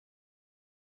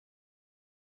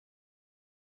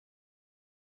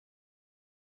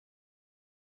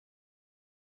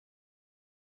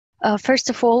First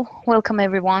of all, welcome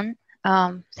everyone.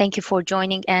 Thank you for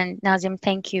joining, and Nazim,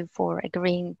 thank you for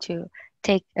agreeing to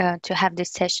have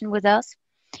this session with us.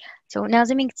 So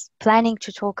Nazim is planning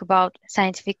to talk about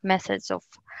scientific methods of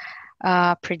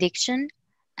prediction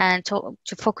and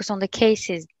to focus on the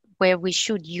cases where we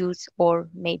should use or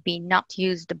maybe not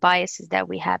use the biases that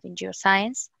we have in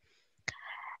geoscience.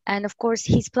 And of course,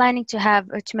 he's planning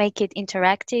to make it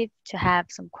interactive, to have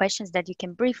some questions that you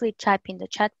can briefly type in the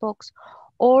chat box,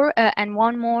 or and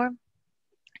one more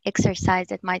exercise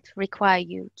that might require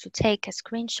you to take a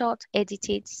screenshot, edit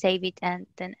it, save it, and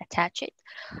then attach it.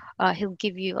 He'll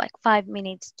give you like 5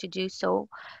 minutes to do so.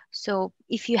 So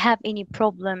if you have any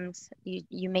problems,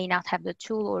 you may not have the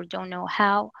tool or don't know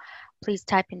how, please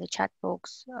type in the chat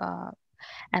box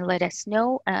and let us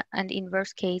know. And in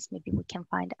worst case, maybe we can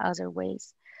find other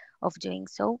ways of doing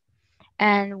so.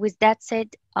 And with that said,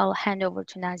 I'll hand over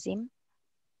to Nazim.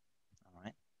 All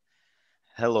right.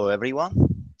 Hello,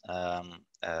 everyone.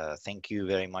 Thank you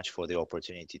very much for the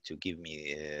opportunity to give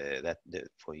me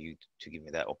for you to give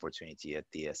me that opportunity at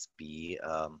DSP.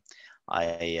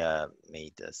 I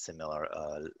made a similar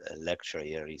lecture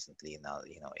here recently now,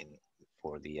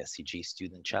 for the SCG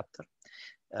student chapter.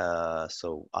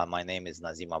 My name is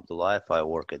Nazim Abdullayev. I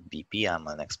work at BP. I'm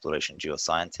an exploration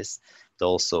geoscientist, but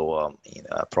also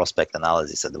a prospect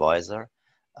analysis advisor.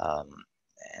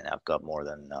 And I've got more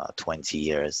than 20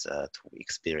 years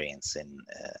experience in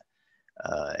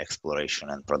exploration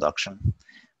and production.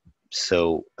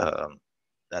 So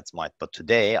but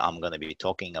today I'm going to be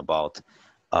talking about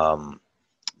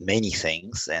many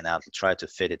things, and I'll try to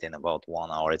fit it in about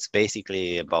 1 hour. It's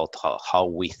basically about how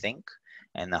we think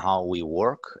and how we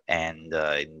work. And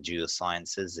in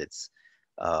geosciences, it's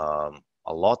a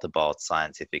lot about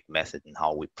scientific method and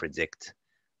how we predict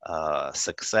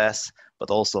success, but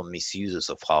also misuses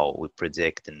of how we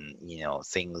predict, and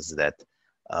things that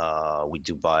we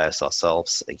do bias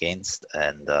ourselves against.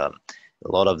 And a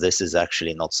lot of this is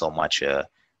actually not so much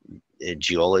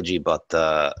geology, but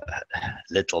a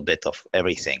little bit of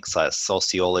everything,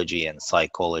 sociology and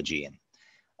psychology,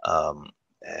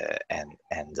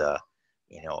 and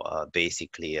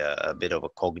basically a bit of a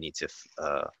cognitive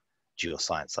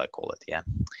geoscience, I call it. Yeah,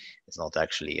 it's not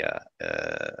actually a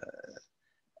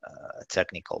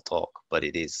technical talk, but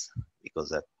it is, because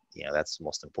that's the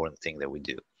most important thing that we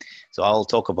do. So I'll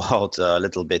talk about a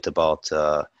little bit about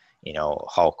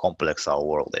how complex our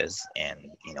world is,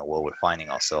 and where we're finding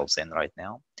ourselves in right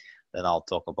now. Then I'll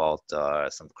talk about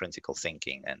some critical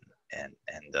thinking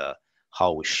and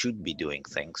how we should be doing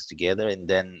things together, and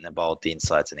then about the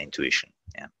insights and intuition,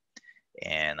 yeah,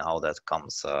 and how that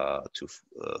comes to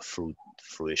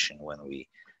fruition when we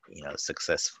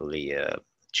successfully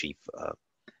achieve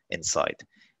insight.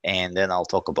 And then I'll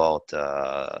talk about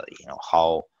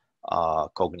how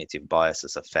cognitive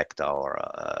biases affect our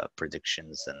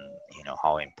predictions, and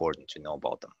how important to know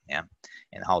about them, yeah,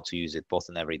 and how to use it both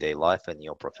in everyday life and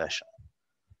your profession.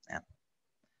 Yeah.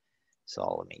 So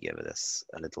let me give this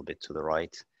a little bit to the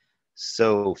right.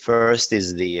 So first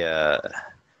is the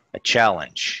a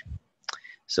challenge.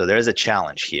 So there's a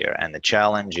challenge here, and the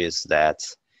challenge is that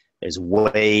there's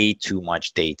way too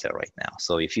much data right now.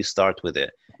 So if you start with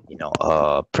a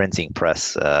printing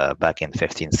press back in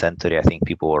 15th century, I think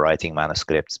people were writing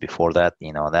manuscripts before that.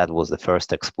 That was the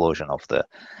first explosion of the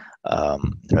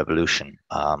revolution,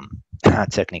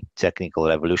 technical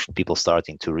revolution, people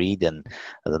starting to read, and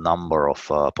the number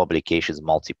of publications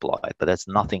multiplied. But that's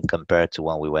nothing compared to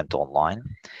when we went online.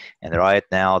 And right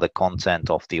now the content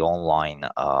of the online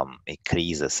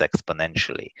increases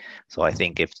exponentially. So I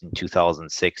think if in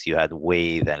 2006 you had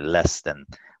less than,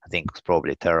 I think it was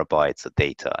probably terabytes of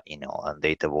data, and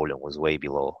data volume was way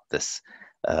below this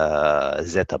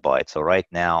zettabyte. So right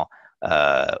now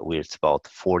we're about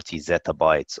 40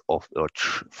 zettabytes or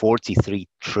 43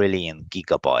 trillion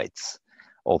gigabytes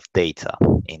of data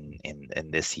in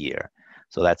this year.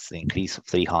 So that's an increase of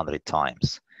 300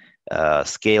 times.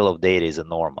 Scale of data is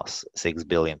enormous. 6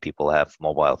 billion people have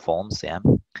mobile phones, yeah,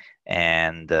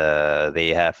 and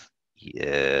they have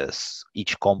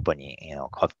each company,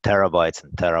 have terabytes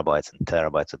and terabytes and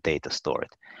terabytes of data stored.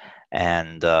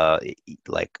 And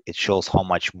it shows how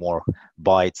much more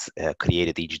bytes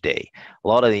created each day. A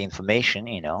lot of the information,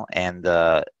 and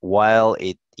while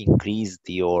it increased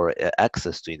your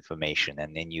access to information,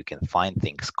 and then you can find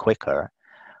things quicker,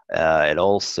 it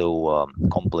also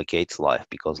complicates life,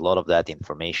 because a lot of that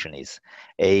information is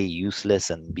A, useless,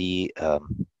 and B,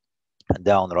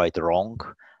 downright wrong.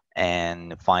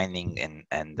 And finding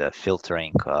and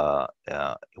filtering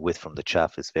wheat from the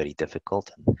chaff is very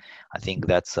difficult. And I think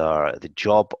that's the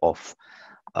job of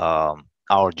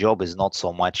our job is not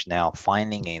so much now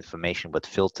finding information, but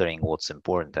filtering what's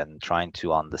important and trying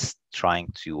to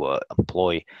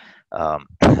employ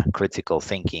critical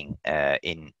thinking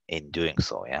in doing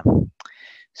so. Yeah.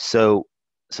 So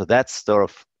that's sort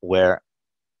of where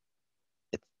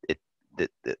it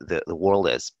the world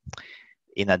is.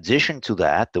 In addition to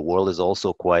that, the world is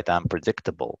also quite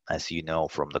unpredictable, as you know,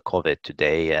 from the COVID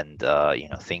today, and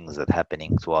things that are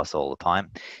happening to us all the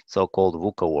time. So-called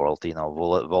VUCA world,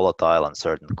 volatile,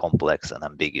 uncertain, complex, and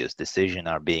ambiguous. Decisions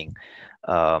are being,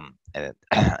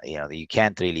 you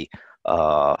can't really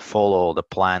follow the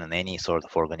plan in any sort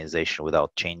of organization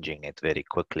without changing it very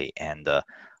quickly, and the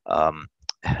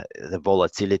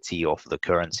volatility of the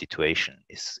current situation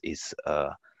is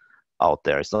out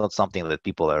there. It's not something that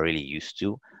people are really used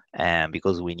to, and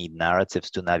because we need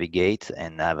narratives to navigate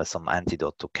and have some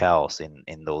antidote to chaos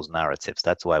in those narratives.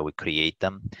 That's why we create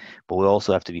them, but we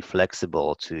also have to be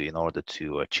flexible in order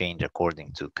to change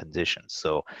according to conditions.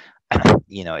 So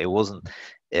it wasn't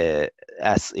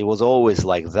as it was always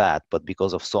like that, but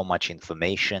because of so much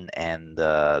information, and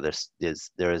there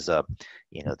is a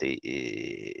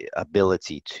the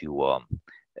ability to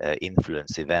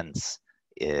influence events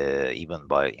even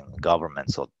by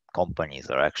governments or companies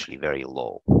are actually very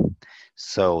low.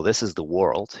 So this is the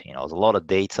world. There's a lot of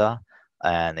data,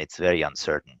 and it's very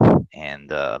uncertain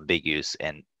and ambiguous,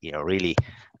 and really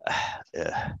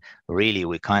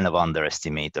we kind of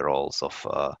underestimate the roles of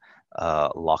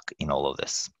luck in all of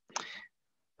this.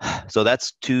 So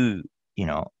that's two,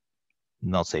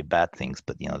 not say bad things,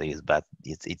 but these bad.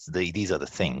 These are the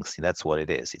things. That's what it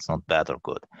is. It's not bad or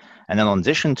good. And then, in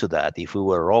addition to that, if we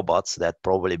were robots, that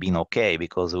probably been okay,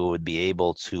 because we would be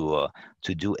able to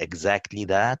do exactly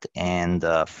that and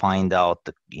find out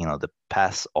the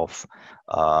path of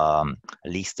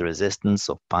least resistance,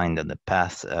 or find the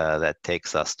path that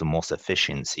takes us to most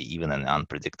efficiency, even in an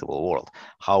unpredictable world.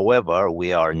 However,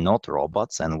 we are not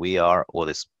robots, and we are what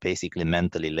is basically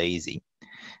mentally lazy,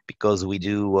 because we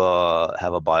do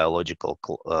have a biological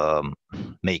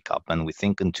makeup, and we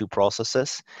think in two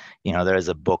processes. There is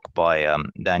a book by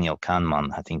Daniel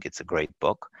Kahneman. I think it's a great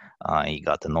book. He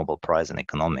got the Nobel Prize in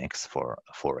economics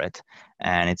for it,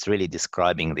 and it's really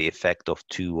describing the effect of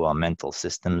two mental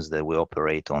systems that we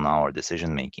operate on our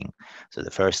decision making. So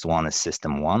the first one is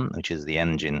system one, which is the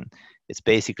engine. It's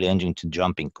basically engine to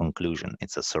jumping conclusion.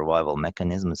 It's a survival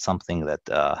mechanism. It's something that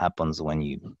happens when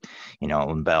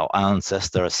when our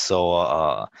ancestors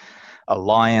saw a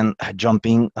lion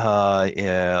jumping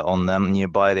on them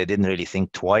nearby. They didn't really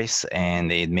think twice, and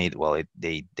they made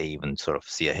they even sort of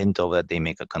see a hint of it. They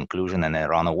make a conclusion and they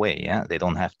run away. Yeah, they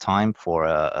don't have time for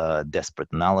a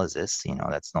desperate analysis.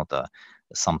 That's not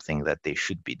something that they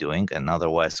should be doing, and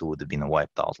otherwise it would have been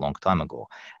wiped out a long time ago.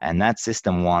 And that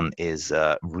system one is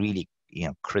really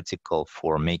critical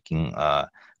for making a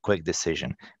quick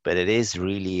decision, but it is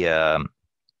really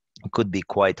it could be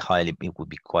quite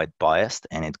biased,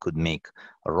 and it could make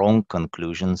wrong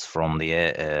conclusions from the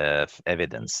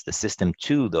evidence. The system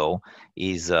two, though,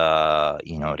 is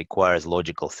requires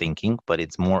logical thinking, but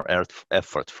it's more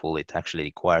effortful. It actually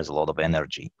requires a lot of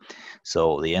energy.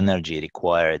 So the energy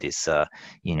required is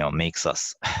makes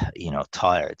us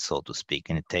tired, so to speak,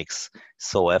 and it takes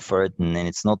so effort, and then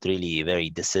it's not really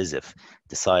very decisive,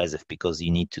 because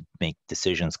you need to make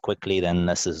decisions quickly. Then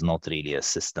this is not really a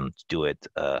system to do it,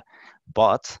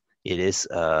 but it is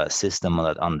a system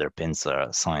that underpins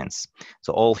science.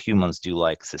 So all humans do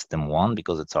like system one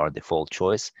because it's our default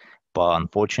choice, but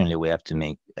unfortunately we have to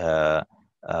make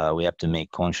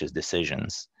conscious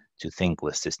decisions to think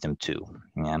with system two.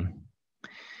 Yeah.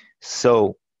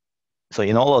 So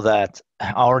in all of that,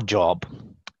 our job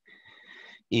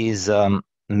is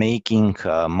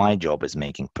my job is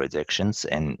making predictions,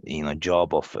 and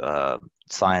job of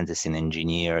scientist and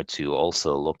engineer to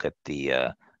also look at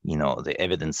the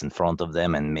evidence in front of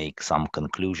them and make some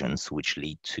conclusions which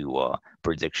lead to a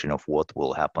prediction of what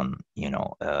will happen,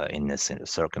 in this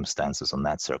circumstances, on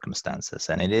that circumstances.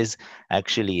 And it is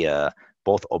actually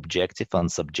both objective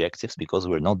and subjective, because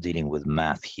we're not dealing with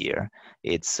math here.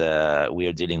 It's we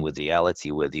are dealing with reality,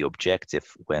 where the objective,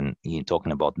 when you're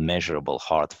talking about measurable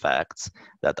hard facts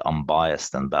that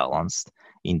unbiased and balanced,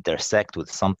 intersect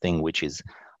with something which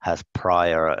has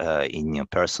prior in your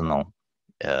personal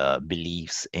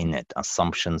beliefs in it,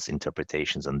 assumptions,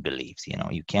 interpretations, and beliefs.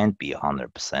 You can't be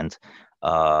 100%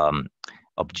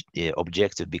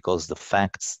 objective, because the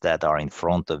facts that are in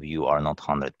front of you are not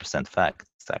 100% facts,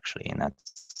 actually, and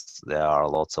there are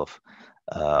lots of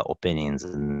opinions.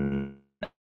 And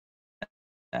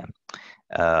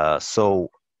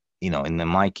so in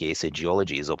my case,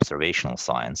 geology is observational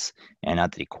science, and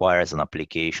that requires an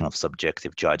application of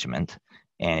subjective judgment.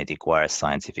 and it requires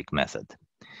scientific method.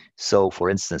 So for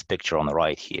instance, picture on the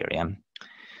right here, yeah.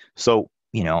 So,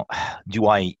 do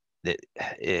I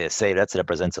say that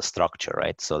represents a structure,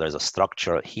 right? So there's a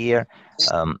structure here,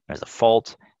 there's a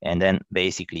fault, and then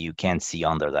basically you can't see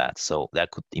under that. So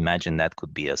that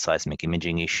could be a seismic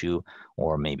imaging issue,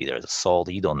 or maybe there's a salt,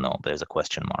 you don't know, but there's a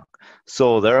question mark.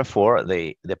 So therefore,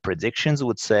 the predictions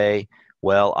would say,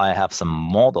 well, I have some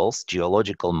models,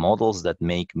 geological models, that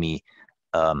make me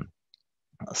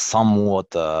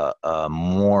somewhat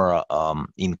more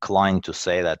inclined to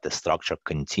say that the structure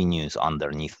continues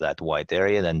underneath that white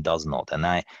area than does not. And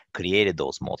I created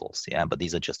those models, yeah, but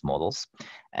these are just models.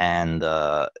 And,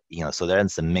 so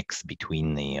there's a mix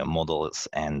between the models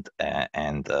and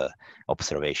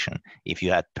observation. If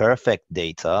you had perfect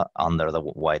data under the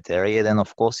white area, then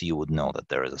of course you would know that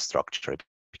there is a structure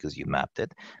because you mapped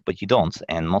it, but you don't.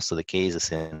 And most of the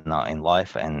cases in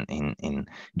life and in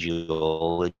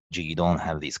geology, you don't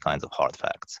have these kinds of hard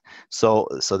facts. So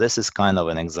this is kind of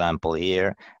an example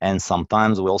here. And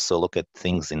sometimes we also look at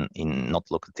things not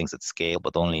look at things at scale,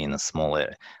 but only in a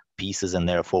smaller pieces, and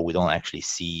therefore we don't actually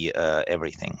see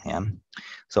everything. Yeah.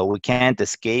 So we can't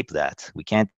escape that. We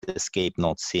can't escape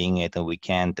not seeing it, and we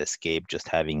can't escape just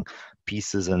having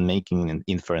pieces and making an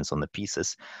inference on the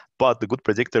pieces. But the good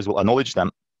predictors will acknowledge them,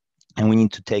 and we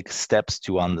need to take steps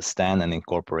to understand and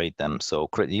incorporate them. So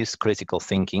use critical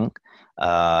thinking.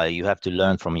 You have to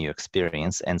learn from your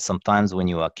experience, and sometimes when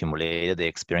you accumulated the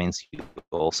experience, you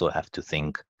also have to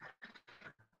think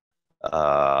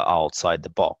outside the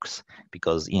box,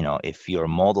 because if your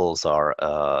models are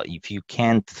if you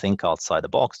can't think outside the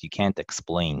box, you can't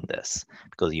explain this,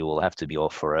 because you will have to be all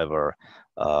forever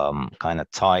kind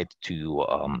of tied to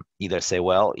either say,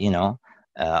 well,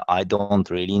 I don't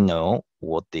really know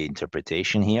what the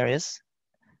interpretation here is,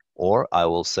 or I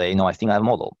will say, no, I think I have a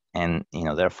model. And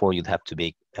therefore you'd have to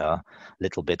be a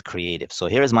little bit creative. So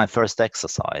here is my first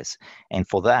exercise, and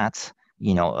for that,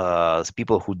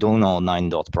 people who don't know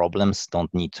 9-dot problems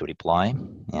don't need to reply.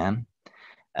 Yeah.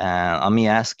 Let me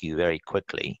ask you very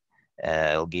quickly.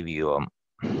 I'll give you,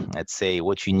 let's say,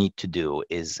 what you need to do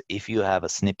is, if you have a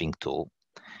snipping tool,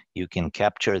 you can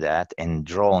capture that and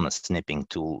draw on a snipping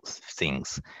tool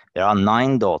things. There are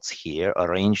 9 dots here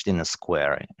arranged in a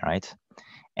square, right?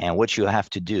 And what you have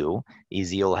to do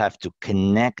is you'll have to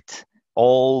connect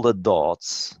all the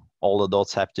dots. All the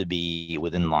dots have to be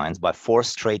within lines by 4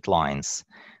 straight lines.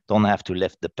 Don't have to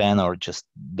lift the pen, or just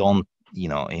don't,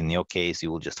 in your case,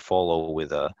 you will just follow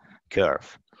with a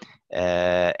curve.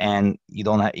 And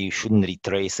you shouldn't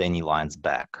retrace any lines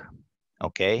back,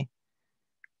 okay?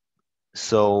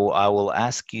 So I will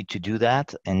ask you to do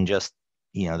that, and just,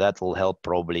 that will help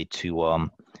probably to,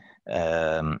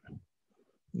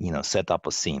 set up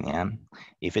a scene. Yeah.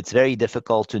 If it's very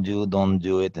difficult to do, don't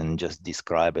do it, and just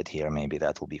describe it here. Maybe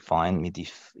that will be fine.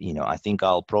 If, I think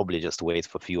I'll probably just wait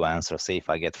for a few answers. Say if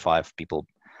I get 5 people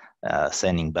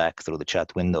sending back through the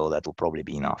chat window, that will probably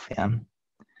be enough. Yeah.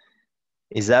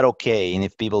 Is that okay? And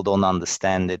if people don't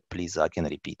understand it, please, I can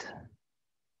repeat.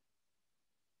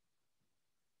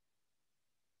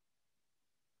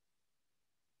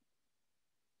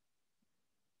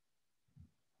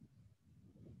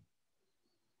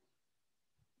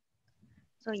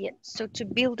 So yeah, so to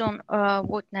build on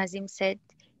what Nazim said,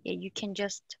 yeah, you can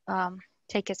just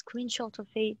take a screenshot of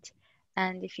it,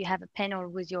 and if you have a pen or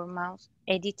with your mouse,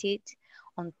 edit it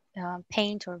on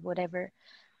Paint or whatever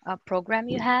program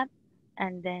you have,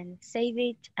 and then save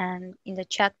it. And in the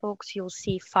chat box, you'll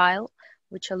see file,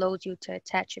 which allows you to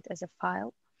attach it as a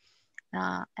file,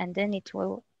 and then it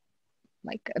will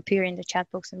appear in the chat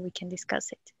box, and we can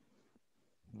discuss it.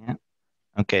 Yeah.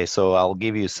 Okay, so I'll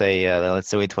give you, say,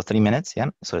 let's wait for 3 minutes.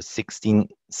 Yeah, so it's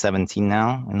 16:17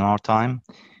 now in our time,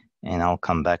 and I'll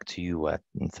come back to you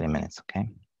in 3 minutes. Okay.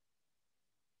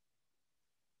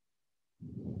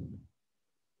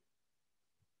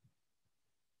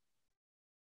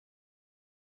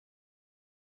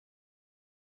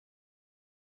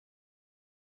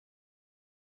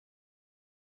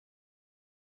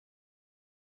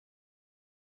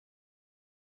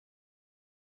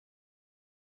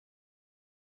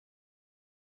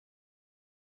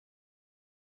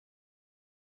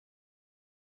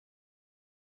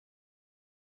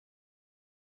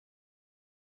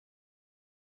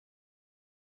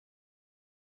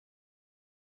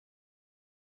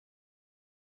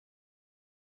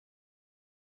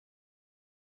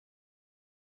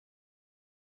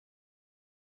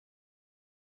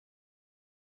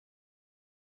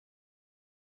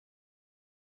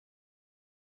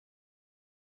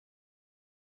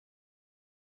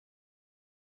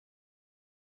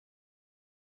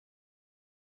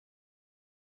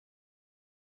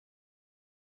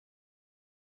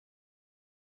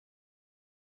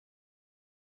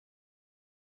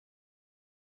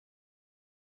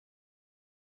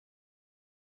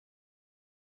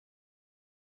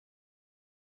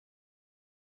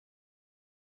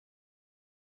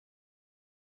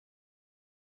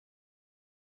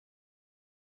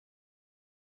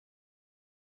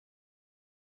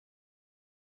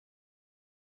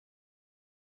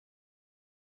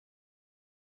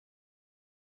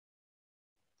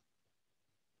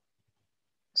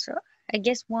 I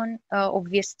guess one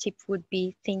obvious tip would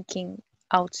be thinking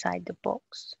outside the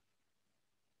box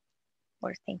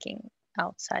or thinking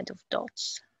outside of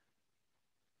dots.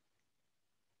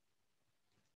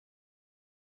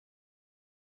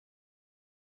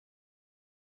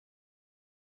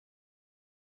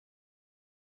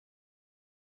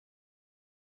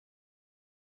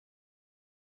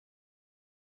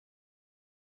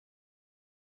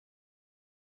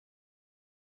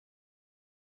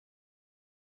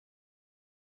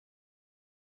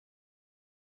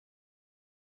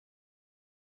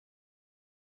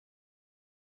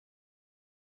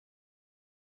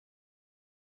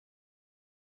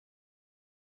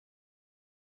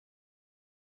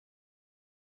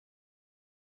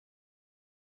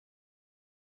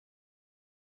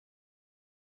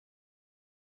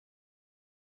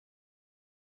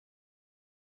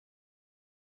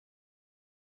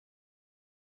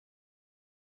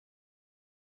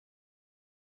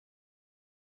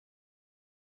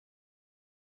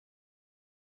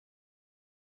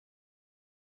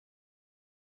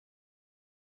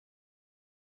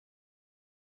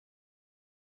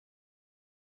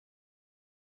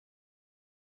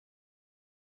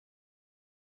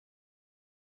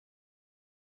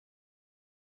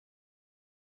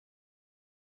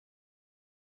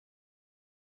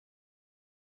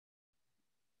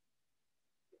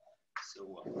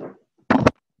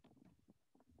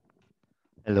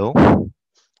 Hello.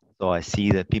 So I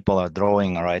see that people are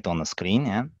drawing right on the screen.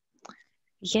 Yeah.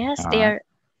 Yes, All they right. are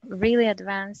really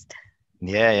advanced.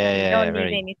 Yeah. Yeah. They Yeah. Yeah. don't need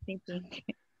Very. any thinking.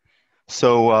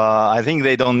 So I think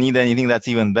they don't need anything that's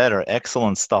even better.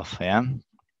 Excellent stuff. Yeah.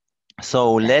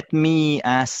 So let me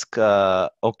ask.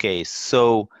 Okay.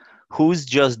 So who's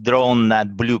just drawn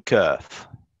that blue curve?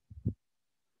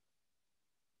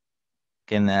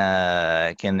 Can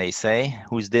they say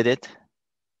who's did it?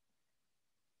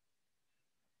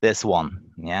 This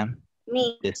one. Yeah.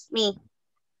 Me. This. Me.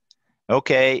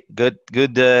 Okay. Good.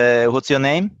 Good. What's your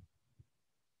name?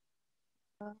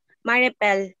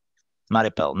 Maripel.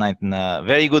 Maripel.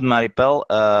 Very good, Maripel.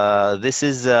 This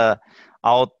is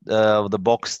out of the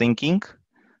box thinking.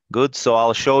 Good. So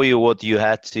I'll show you what you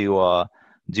had to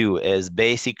do is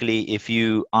basically if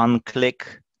you unclick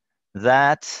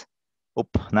that,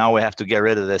 now we have to get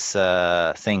rid of this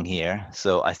thing here.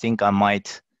 So I think I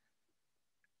might.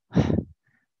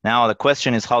 Now the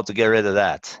question is how to get rid of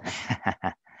that.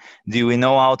 Do we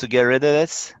know how to get rid of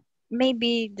this?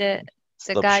 Maybe the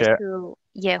Stop guys share.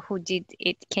 who did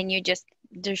it, can you just,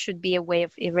 there should be a way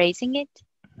of erasing it.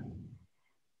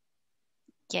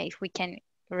 Yeah, if we can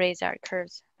erase our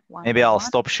curves one Maybe by I'll one.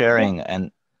 stop sharing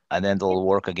and then it'll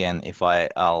work again if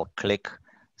I'll click.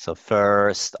 So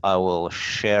first I will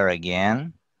share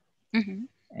again.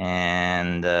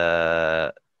 And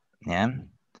yeah.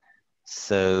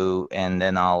 So and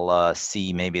then I'll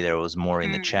see maybe there was more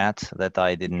in the chat that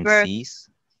I didn't see.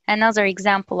 Another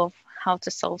example of how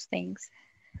to solve things.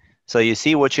 So you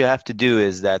see what you have to do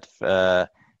is that I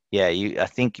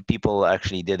think people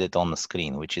actually did it on the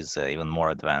screen, which is even more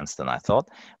advanced than I thought.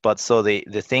 But so the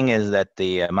thing is that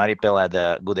the Maripel had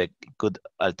a good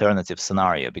alternative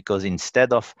scenario, because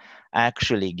instead of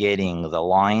actually getting the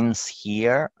lines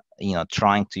here,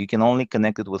 you can only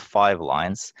connect it with 5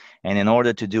 lines, and in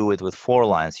order to do it with 4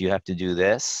 lines, you have to do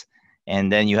this,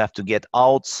 and then you have to get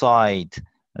outside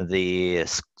the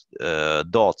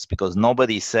dots, because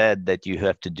nobody said that you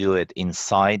have to do it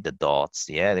inside the dots.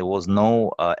 Yeah, there was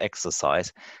no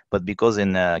exercise, but because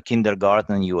in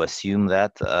kindergarten you assume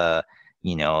that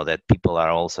that people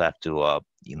are also have to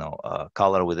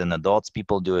color within the dots.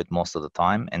 People do it most of the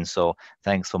time, and so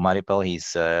thanks for Maripel,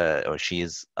 he's or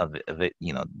she's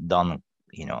done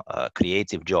a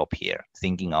creative job here,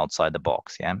 thinking outside the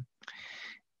box. Yeah.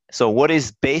 So what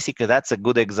is basically, that's a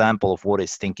good example of what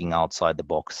is thinking outside the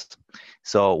box.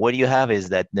 So what you have is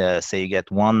that, say you get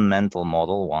one mental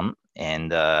model,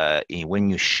 and when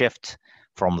you shift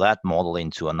from that model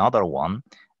into another one,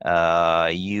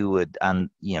 you would,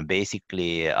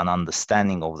 basically an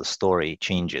understanding of the story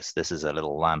changes. This is a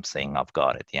little lamp saying, I've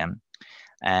got it, yeah?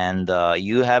 And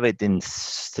you have it in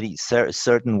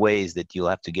certain ways that you'll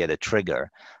have to get a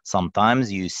trigger.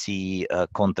 Sometimes you see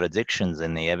contradictions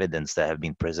in the evidence that have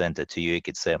been presented to you. You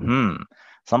could say,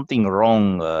 something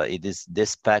wrong.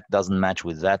 This fact doesn't match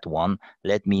with that one.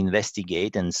 Let me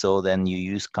investigate. And so then you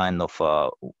use kind of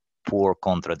poor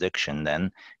contradiction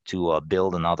then to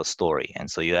build another story.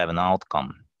 And so you have an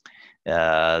outcome.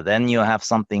 Then you have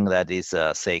something that is,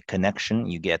 say, connection.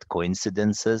 You get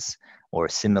coincidences or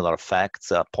similar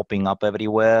facts popping up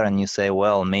everywhere, and you say,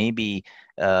 well, maybe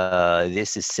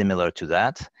this is similar to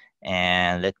that,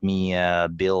 and let me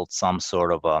build some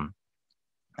sort of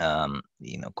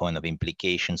kind of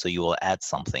implication. So you will add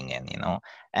something in,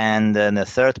 And then the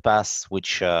third pass,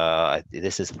 which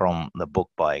this is from the book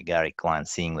by Gary Klein,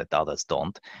 Seeing That Others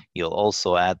Don't. You'll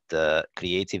also add the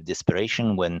creative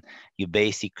desperation when you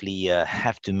basically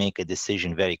have to make a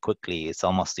decision very quickly. It's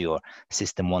almost your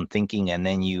system one thinking, and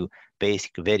then you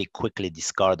basically very quickly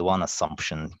discard one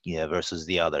assumption versus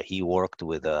the other. He worked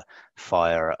with a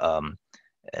fire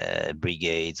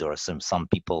brigades or some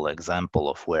people example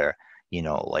of where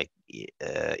like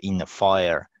in a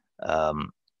fire,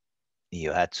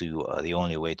 you had to the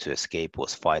only way to escape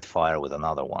was fight fire with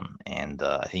another one. And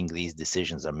I think these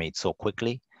decisions are made so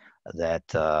quickly that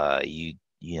you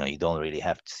don't really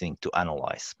have to think to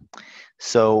analyze.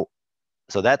 So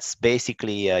that's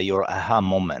basically your aha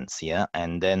moments, yeah.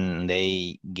 And then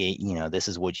they gain, this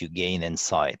is what you gain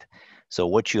inside. So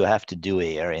what you have to do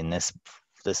here in this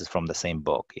is from the same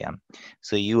book, yeah.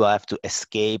 So you have to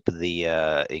escape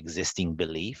the existing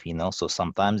belief, So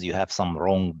sometimes you have some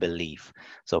wrong belief.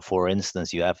 So for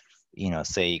instance, you have,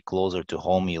 say closer to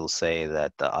home, you'll say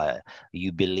that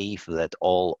you believe that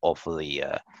all of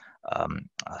the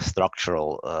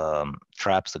structural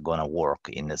traps are going to work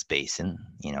in this basin,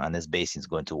 and this basin is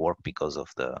going to work because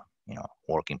of the,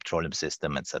 working petroleum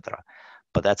system, etc.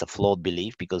 But that's a flawed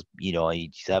belief because, you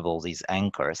have all these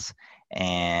anchors,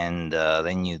 and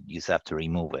then you just have to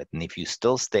remove it. And if you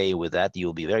still stay with that,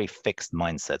 you'll be very fixed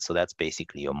mindset. So that's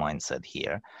basically your mindset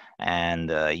here.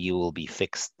 And you will be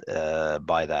fixed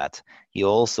by that.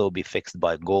 You'll also be fixed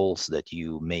by goals that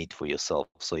you made for yourself.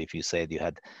 So if you said you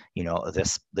had,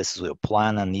 this is your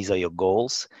plan and these are your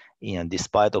goals,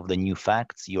 despite of the new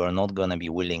facts, you are not going to be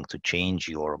willing to change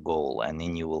your goal, and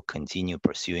then you will continue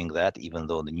pursuing that even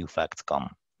though the new facts come,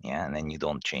 and then you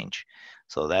don't change.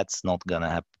 So that's not going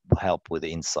to help with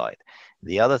the insight.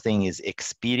 The other thing is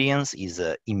experience is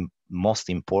most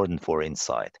important for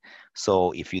insight.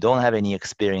 So if you don't have any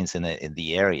experience in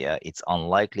the area, it's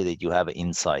unlikely that you have an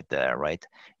insight there, right?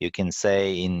 You can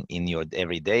say in your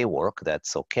everyday work,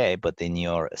 that's okay, but in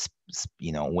your,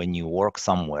 when you work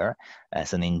somewhere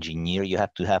as an engineer, you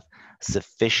have to have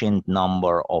sufficient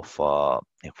number of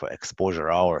exposure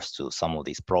hours to some of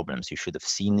these problems. You should have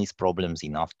seen these problems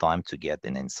enough time to get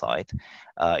an insight.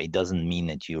 It doesn't mean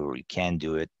that you can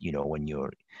do it, when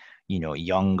you're,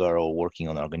 younger or working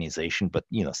on an organization, but,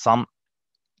 some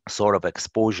sort of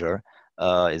exposure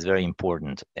is very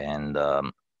important. And,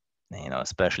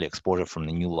 especially exposure from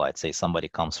the new light. Say somebody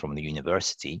comes from the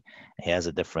university, he has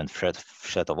a different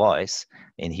set of eyes,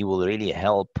 and he will really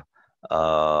help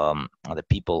the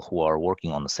people who are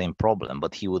working on the same problem,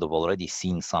 but he would have already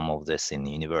seen some of this in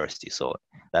the university. So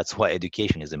that's why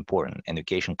education is important.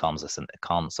 Education comes as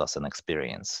an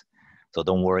experience. So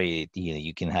don't worry,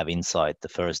 you can have insight the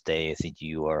first day that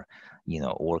you are,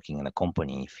 working in a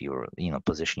company if you're,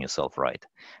 position yourself right.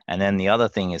 And then the other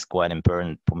thing is quite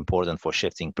important for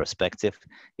shifting perspective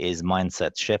is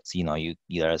mindset shifts.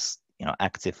 There's,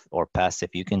 active or passive.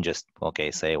 You can just,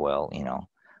 say, well,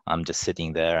 I'm just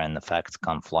sitting there and the facts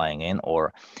come flying in,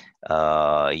 or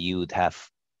you'd have,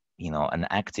 an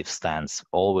active stance,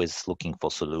 always looking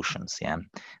for solutions. Yeah,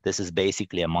 this is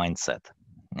basically a mindset.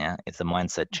 Yeah, it's a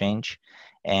mindset change.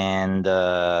 And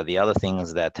the other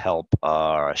things that help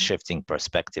are shifting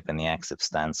perspective and the active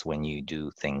stance when you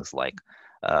do things like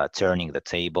turning the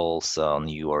tables.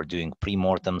 You are doing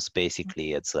pre-mortems.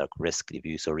 Basically, it's like risk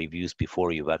reviews or reviews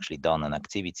before you've actually done an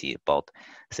activity about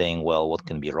saying, well, what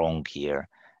can be wrong here?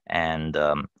 And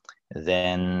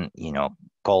then,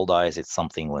 cold eyes, it's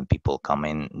something when people come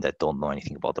in that don't know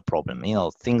anything about the problem,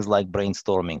 things like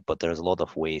brainstorming, but there's a lot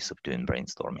of ways of doing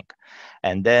brainstorming.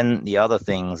 And then the other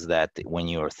things that when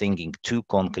you're thinking too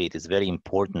concrete is very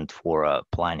important for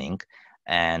planning,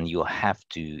 and you have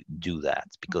to do that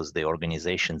because the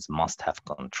organizations must have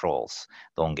controls.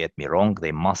 Don't get me wrong,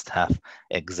 they must have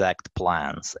exact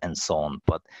plans and so on,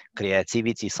 but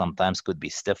creativity sometimes could be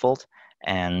stifled.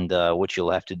 And what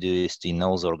you'll have to do is to, in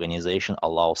those organizations,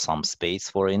 allow some space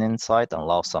for an insight, and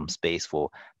allow some space for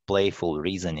playful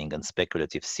reasoning and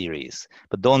speculative theories.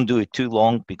 But don't do it too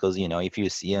long, because, if you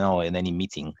see, in any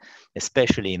meeting,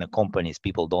 especially in the companies,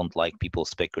 people don't like people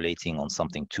speculating on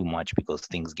something too much because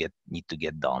things need to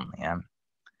get done. Yeah.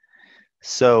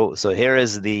 So here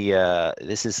is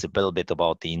this is a little bit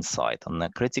about the insight on the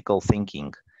critical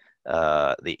thinking.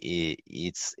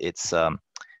 It's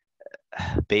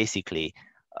basically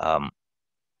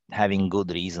having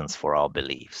good reasons for our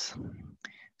beliefs.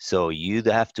 So you'd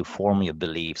have to form your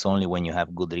beliefs only when you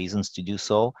have good reasons to do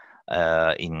so.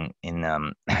 In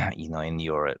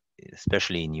your,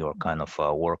 especially in your kind of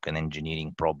work and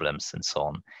engineering problems and so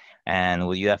on. And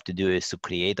what you have to do is to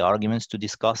create arguments to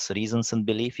discuss reasons and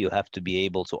belief. You have to be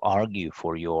able to argue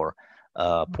for your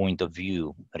point of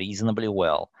view reasonably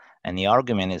well. And the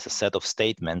argument is a set of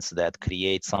statements that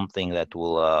create something that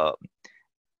will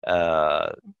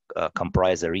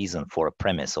comprise a reason for a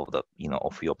premise of the,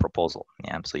 of your proposal.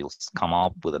 Yeah, so you'll come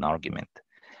up with an argument.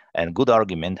 And good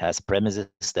argument has premises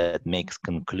that makes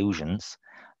conclusions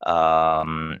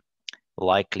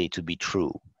likely to be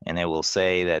true. And it will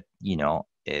say that,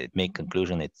 it make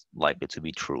conclusion it's likely to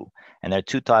be true. And there are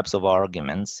two types of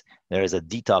arguments. There is a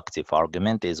deductive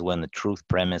argument, is when the truth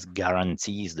premise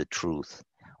guarantees the truth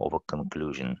of a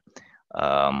conclusion.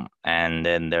 And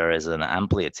then there is an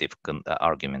ampliative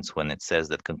arguments, when it says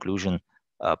that conclusion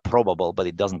probable, but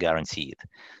it doesn't guarantee it.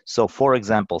 So for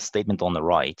example, statement on the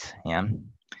right, yeah,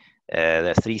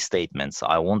 there are three statements.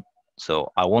 I want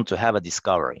to have a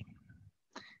discovery.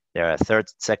 There are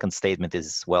second statement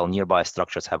is, well, nearby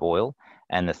structures have oil.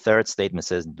 And the third statement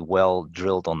says, well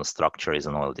drilled on the structure is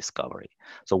an oil discovery.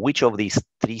 So which of these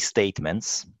three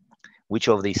statements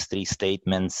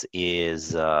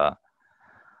is a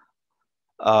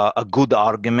good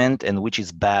argument, and which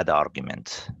is bad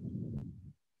argument?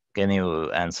 Can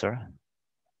you answer?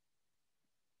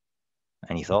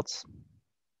 Any thoughts?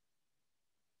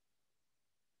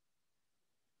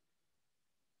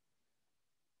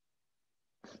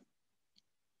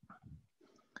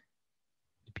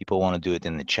 People want to do it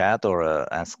in the chat, or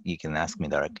you can ask me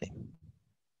directly.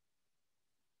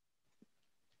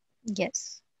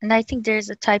 Yes, and I think there's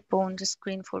a typo on the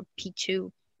screen for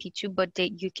P2, but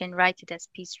you can write it as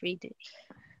P3.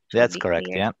 That's correct.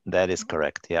 Clear. Yeah, that is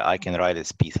correct. Yeah, I can write it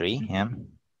as P3.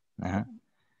 Yeah.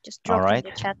 Just drop in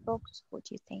the chat box what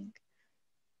you think.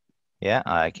 Yeah,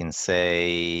 I can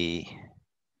say.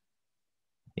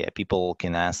 Yeah, people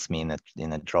can ask me in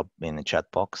the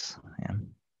chat box. Yeah.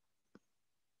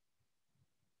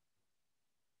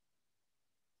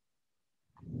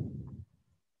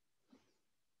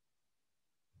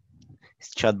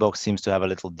 This chat box seems to have a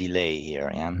little delay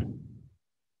here, yeah?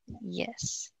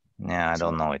 Yes. Yeah, I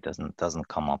don't know. It doesn't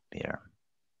come up here.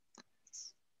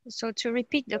 So to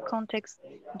repeat the context,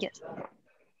 yes.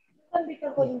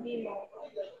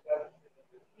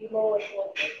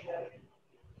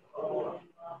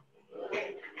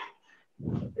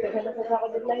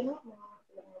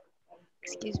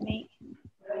 Excuse me.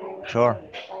 Sure.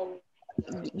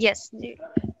 Yes.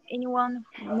 Anyone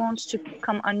wants to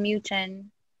come unmute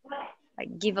and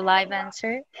give a live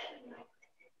answer?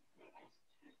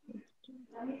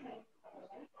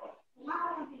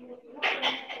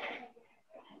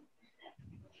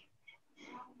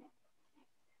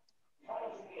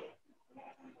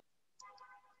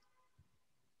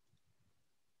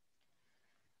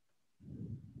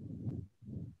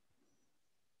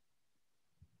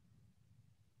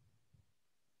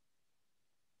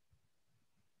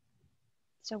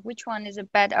 So which one is a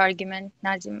bad argument,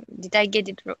 Nazim? Did I get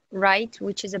it right?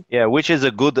 Which is a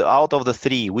good, out of the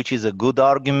three, which is a good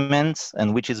argument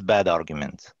and which is bad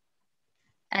argument?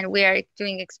 And we are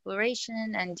doing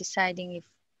exploration and deciding if.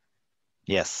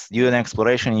 Yes, you do an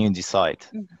exploration and you decide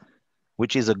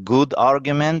which is a good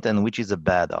argument and which is a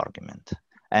bad argument.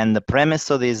 And the premise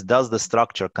of this, does the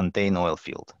structure contain oil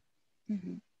field?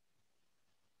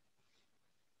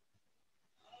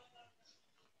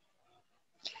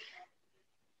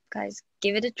 Guys,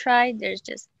 give it a try. There's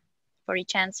just, for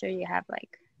each answer, you have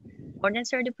more than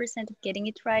 30% of getting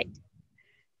it right.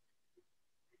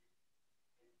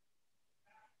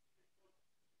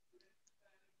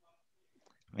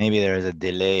 Maybe there is a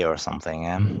delay or something,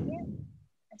 yeah?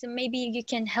 So maybe you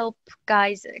can help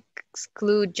guys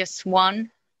exclude just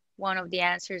one of the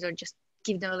answers, or just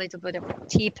give them a little bit of a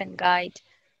tip and guide.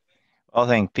 I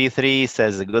think P3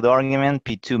 says a good argument.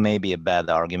 P2 may be a bad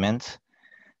argument.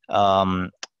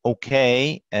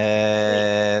 Okay.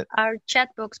 Our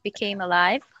chat box became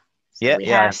alive. So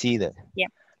I see that. Yeah.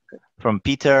 From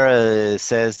Peter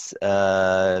says,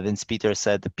 Vince Peter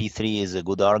said the P3 is a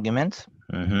good argument.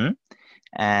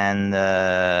 And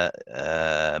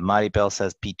Maripel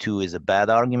says P2 is a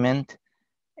bad argument.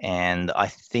 And I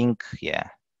think, it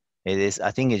is.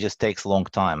 I think it just takes a long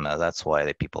time. That's why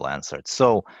the people answered.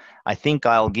 So I think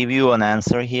I'll give you an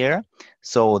answer here.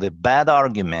 So the bad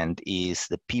argument is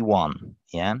the P1,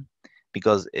 yeah?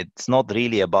 Because it's not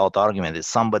really about argument. It's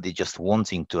somebody just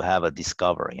wanting to have a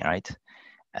discovery, right?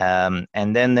 And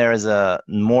then there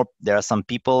are some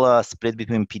people split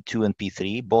between P2 and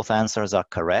P3. Both answers are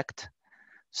correct.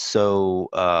 So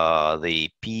the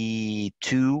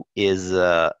P2 is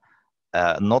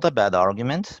not a bad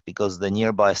argument, because the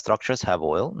nearby structures have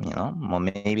oil,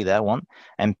 maybe that one.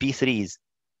 And P3 is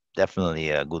definitely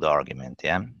a good argument,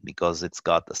 yeah, because it's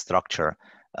got a structure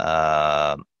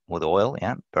with oil,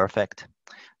 yeah, perfect.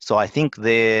 So I think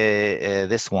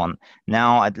this one.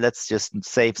 Now let's just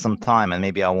save some time, and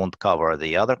maybe I won't cover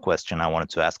the other question I wanted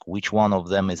to ask. Which one of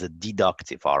them is a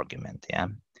deductive argument? Yeah,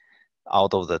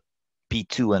 out of the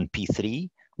P2 and P3,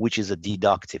 which is a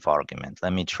deductive argument?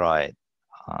 Let me try it.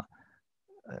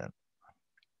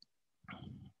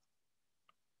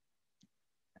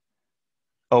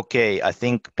 Okay, I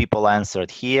think people answered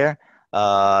here.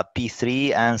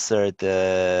 P3 answered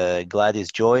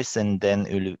Gladys Joyce, and then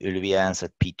Olivier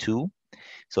answered P2.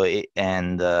 So, I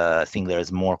think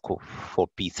there's more for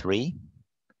P3.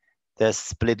 There's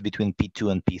split between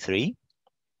P2 and P3.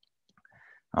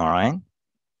 All right.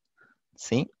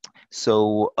 See,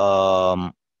 so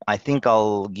I think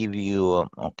I'll give you,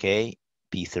 okay,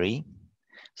 P3.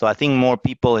 So I think more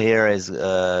people here is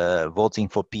voting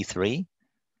for P3.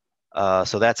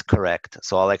 So that's correct.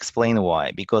 So I'll explain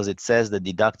why. Because it says the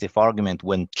deductive argument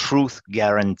when truth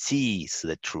guarantees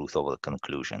the truth of the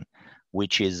conclusion,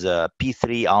 which is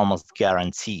P3 almost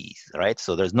guarantees, right?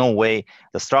 So there's no way.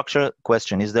 The structure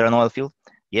question, is there an oil field?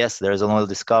 Yes, there's an oil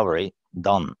discovery,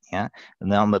 done, yeah?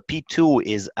 Number P2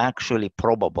 is actually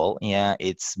probable, yeah?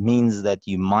 It means that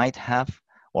you might have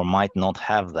or might not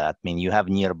have that. I mean, you have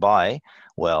nearby.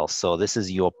 Well, so this is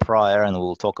your prior, and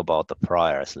we'll talk about the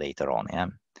priors later on, yeah?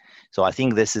 So I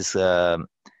think this is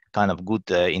kind of good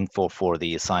info for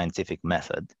the scientific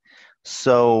method.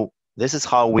 So this is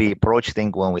how we approach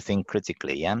things when we think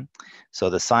critically, yeah? So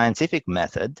the scientific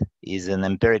method is an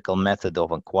empirical method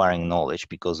of acquiring knowledge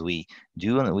because we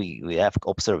have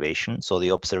observation. So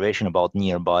the observation about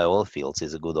nearby oil fields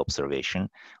is a good observation.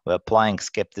 We're applying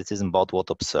skepticism about what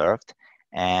observed.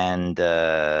 And,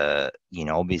 you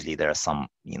know, obviously there are some,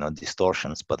 you know,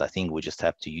 distortions, but I think we just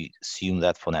have to assume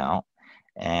that for now.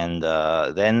 And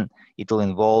then it will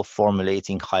involve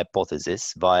formulating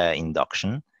hypotheses via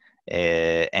induction,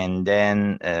 and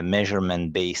then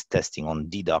measurement-based testing on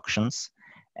deductions.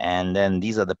 And then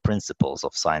these are the principles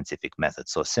of scientific method.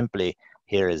 So simply,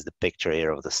 here is the picture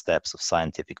here of the steps of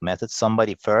scientific method.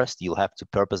 Somebody first, you'll have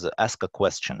to ask a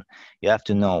question. You have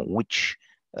to know which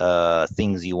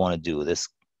things you want to do. This,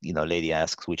 you know, lady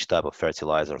asks which type of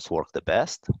fertilizers work the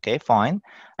best. Okay, fine.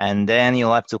 And then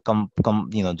you'll have to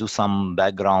do some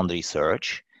background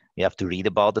research. You have to read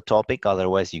about the topic,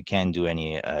 otherwise you can't do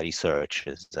any research,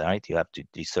 right? You have to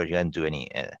research, you can't do any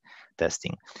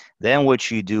testing. Then what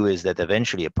you do is that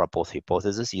eventually a proposed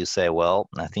hypothesis, you say, well,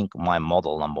 I think my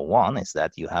model number one is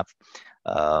that you have,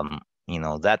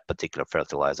 that particular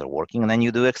fertilizer working, and then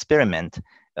you do experiment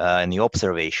in the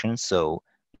observation. So,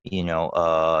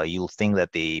 you'll think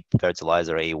that the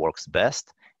fertilizer A works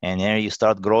best, and there you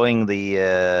start growing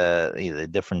the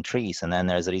different trees, and then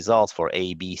there's results for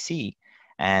A, B, C,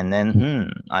 and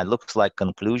then it looks like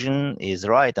conclusion is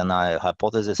right, and our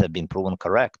hypothesis have been proven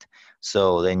correct.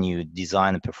 So then you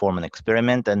design and perform an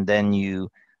experiment, and then you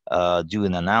do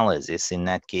an analysis. In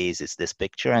that case, it's this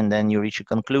picture, and then you reach a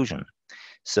conclusion.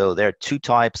 So there are two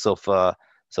types of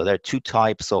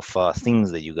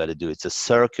things that you got to do. It's a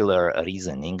circular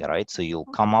reasoning, right? So you'll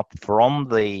come up from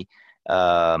the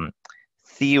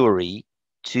theory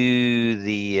to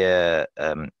the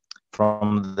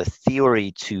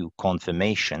theory to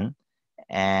confirmation,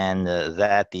 and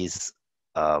that is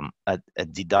a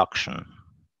deduction.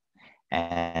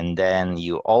 And then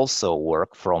you also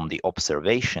work from the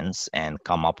observations and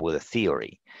come up with a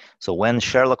theory. So when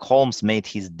Sherlock Holmes made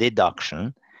his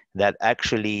deduction, that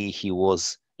actually he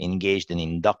was engaged in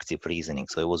inductive reasoning,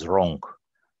 so it was wrong.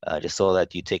 Just so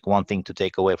that you take one thing to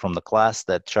take away from the class,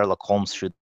 that Sherlock Holmes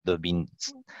should have been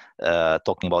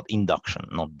talking about induction,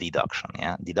 not deduction.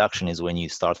 Yeah, deduction is when you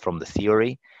start from the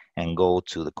theory and go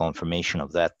to the confirmation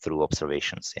of that through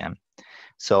observations. Yeah.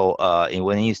 So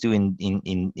when you do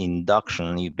in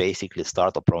induction, you basically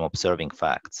start from observing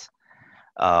facts.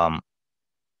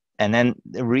 And then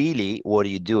really what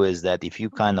you do is that if you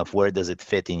where does it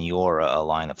fit in your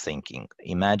line of thinking?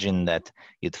 Imagine that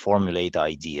you'd formulate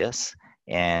ideas.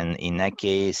 And in that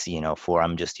case,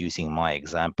 I'm just using my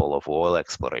example of oil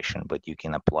exploration, but you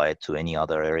can apply it to any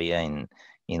other area in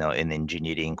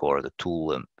engineering or the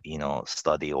tool,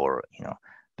 study, or,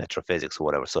 petrophysics or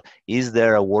whatever. So is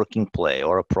there a working play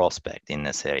or a prospect in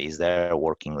this area? Is there a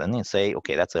working? Then you say,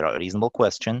 okay, that's a reasonable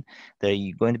question.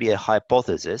 There's going to be a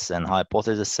hypothesis, and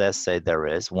hypothesis says, say there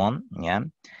is one, yeah.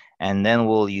 And then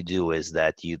what you do is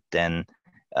that you then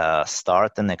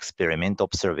start an experiment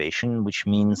observation, which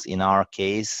means in our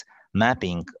case,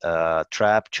 mapping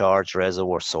trap, charge,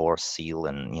 reservoir, source, seal,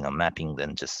 and mapping.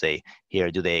 Then just say,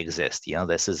 here, do they exist?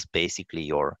 This is basically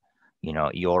your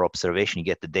observation. You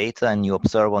get the data and you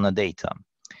observe on the data.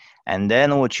 And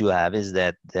then what you have is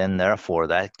that then therefore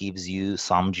that gives you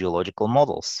some geological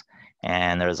models.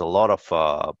 And there's a lot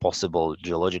of possible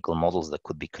geological models that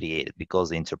could be created because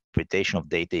the interpretation of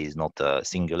data is not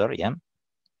singular, yeah.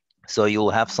 So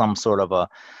you'll have some sort of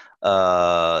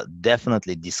a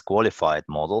definitely disqualified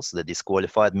models. The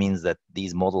disqualified means that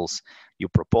these models you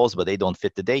propose, but they don't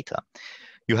fit the data.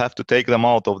 You have to take them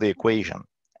out of the equation.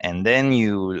 And then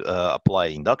you apply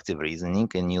inductive reasoning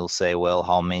and you'll say, well,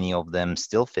 how many of them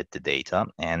still fit the data?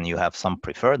 And you have some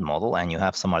preferred model and you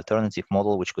have some alternative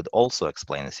model which could also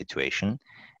explain the situation.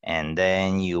 And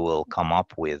then you will come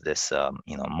up with this,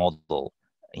 model,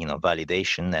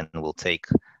 validation, and will take,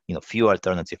 few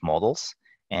alternative models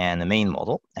and the main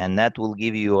model. And that will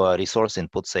give you a resource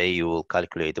input. Say you will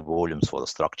calculate the volumes for the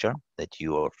structure that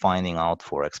you are finding out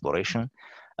for exploration.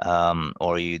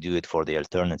 Or you do it for the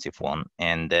alternative one,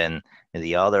 and then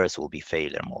the others will be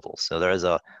failure models. So there's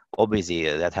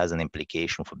obviously that has an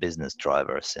implication for business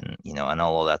drivers, and and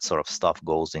all of that sort of stuff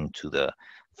goes into the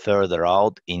further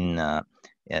out in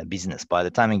business. By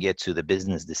the time you get to the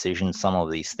business decision, some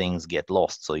of these things get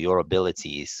lost. So your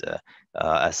ability is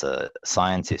as a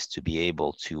scientist to be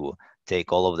able to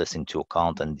take all of this into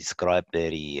account and describe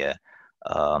very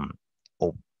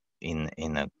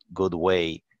in a good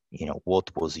way what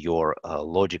was your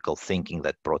logical thinking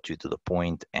that brought you to the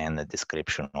point, and the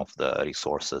description of the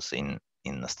resources in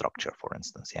the structure, for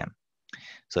instance. Yeah.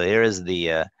 So here is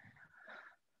the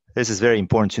this is very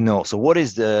important to know. So what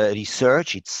is the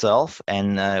research itself?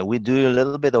 And we do a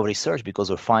little bit of research because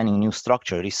we're finding new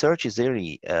structure. Research is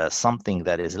really something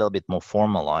that is a little bit more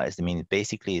formalized. I mean, it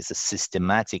basically is a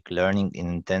systematic learning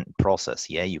intent process.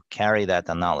 Yeah, you carry that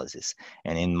analysis.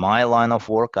 And in my line of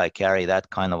work, I carry that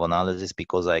kind of analysis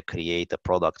because I create a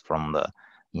product from the,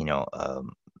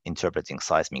 interpreting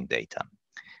seismic data.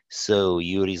 So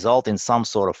you result in some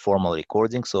sort of formal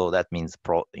recording. So that means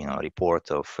report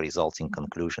of resulting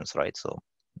conclusions, right? So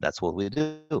that's what we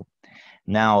do.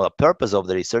 Now, the purpose of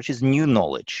the research is new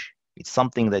knowledge. It's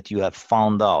something that you have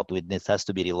found out. It has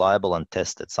to be reliable and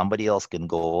tested. Somebody else can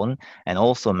go on and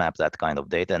also map that kind of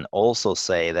data and also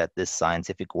say that this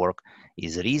scientific work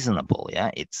is reasonable.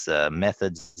 Yeah, it's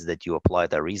methods that you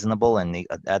applied are reasonable, and it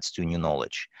adds to new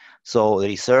knowledge. So the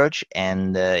research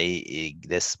and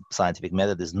this scientific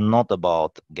method is not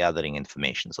about gathering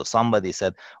information. So somebody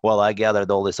said, well, I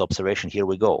gathered all this observation, here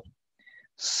we go.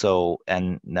 So,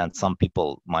 and then some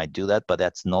people might do that, but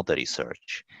that's not the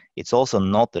research. It's also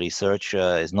not the research,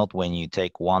 is not when you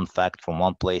take one fact from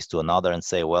one place to another and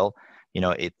say, well,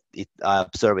 I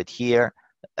observe it here,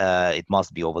 it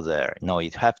must be over there. No,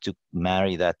 you have to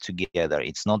marry that together.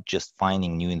 It's not just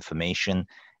finding new information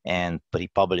and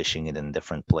republishing it in a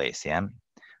different place. Yeah.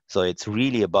 So it's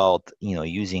really about,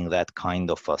 using that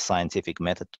kind of a scientific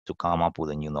method to come up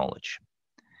with a new knowledge.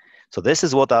 So this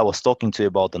is what I was talking to you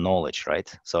about, the knowledge,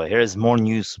 right? So here's more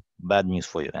news, bad news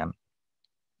for you.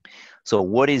 So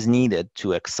what is needed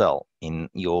to excel in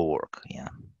your work? Yeah.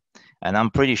 And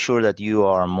I'm pretty sure that you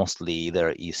are mostly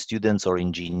either students or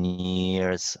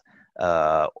engineers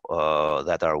that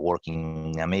are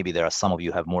working. Maybe there are some of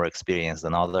you have more experience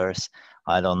than others.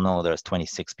 I don't know. There's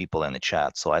 26 people in the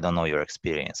chat, so I don't know your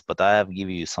experience, but I have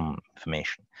given you some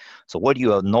information. So what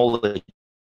your knowledge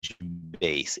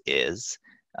base is,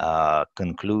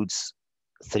 concludes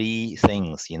three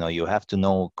things. You have to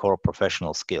know core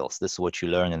professional skills. This is what you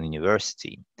learn in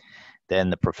university. Then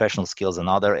the professional skills in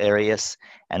other areas.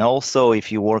 And also,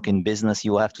 if you work in business,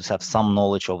 you have to have some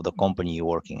knowledge of the company you're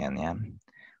working in. Yeah.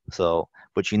 So,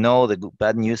 but the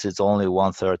bad news is only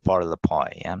 1/3 part of the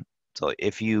pie. Yeah. So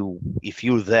if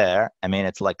you're there, I mean,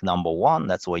 it's like number one,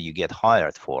 that's what you get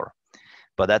hired for.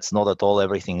 But that's not at all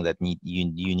everything that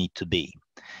you need to be.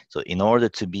 So in order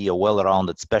to be a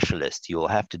well-rounded specialist, you will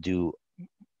have to do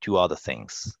three other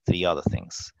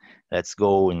things. Let's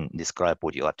go and describe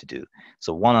what you have to do.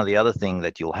 So one of the other things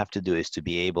that you'll have to do is to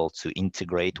be able to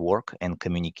integrate work and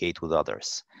communicate with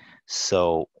others.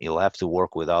 So you'll have to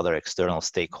work with other external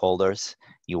stakeholders.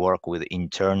 You work with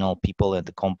internal people at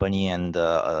the company, and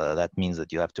that means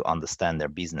that you have to understand their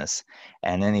business.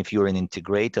 And then if you're an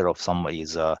integrator of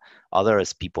somebody's other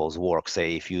people's work,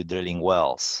 say if you're drilling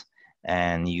wells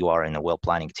and you are in a well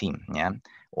planning team, yeah,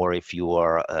 or if you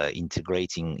are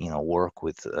integrating, work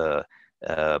with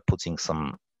putting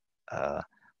some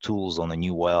tools on a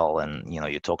new well, and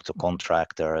you talk to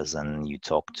contractors and you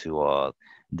talk to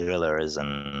drillers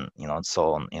and and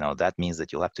so on. That means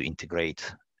that you'll have to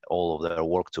integrate all of their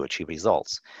work to achieve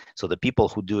results. So the people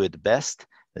who do it best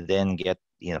then get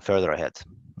further ahead.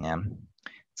 Yeah,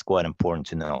 it's quite important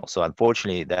to know. So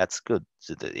unfortunately, that's good.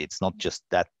 It's not just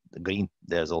that green.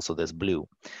 There's also this blue.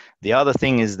 The other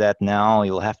thing is that now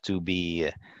you'll have to be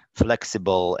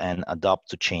flexible and adapt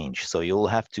to change. So you'll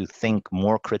have to think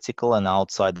more critical and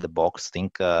outside the box,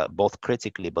 think both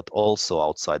critically, but also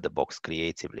outside the box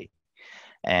creatively.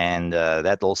 And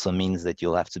that also means that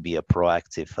you'll have to be a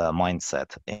proactive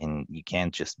mindset, and you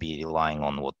can't just be relying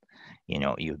on what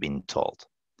you've been told.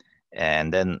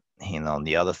 And then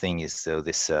the other thing is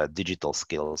this digital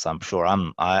skills. I'm sure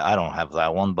I don't have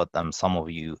that one, but some of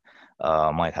you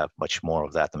might have much more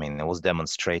of that. I mean, it was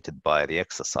demonstrated by the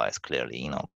exercise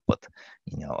clearly, but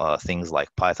things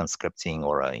like Python scripting,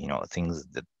 or things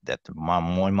that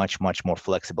are much more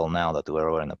flexible now than they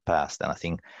were in the past. And I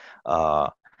think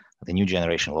the new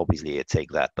generation will obviously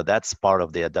take that, but that's part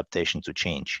of the adaptation to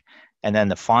change. And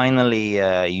then finally,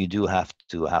 you do have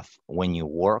to have, when you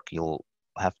work, you'll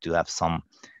have to have some,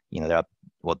 there are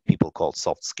what people call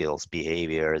soft skills,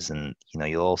 behaviors, and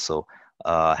you also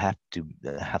have to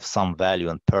have some value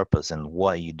and purpose in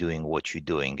why you're doing what you're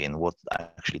doing and what's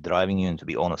actually driving you, and to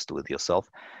be honest with yourself.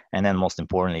 And then most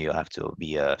importantly, you have to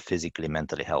be physically,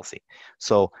 mentally healthy.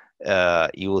 So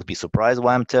you will be surprised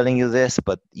why I'm telling you this,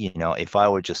 but if I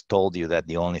were just told you that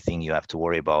the only thing you have to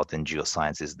worry about in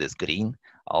geoscience is this green,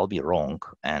 I'll be wrong.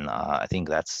 And I think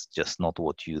that's just not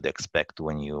what you'd expect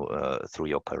when you through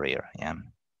your career. Yeah.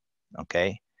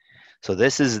 Okay. So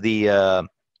this is the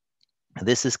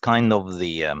this is kind of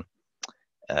the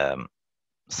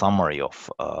summary of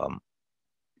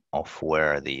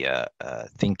where the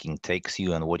thinking takes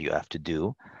you and what you have to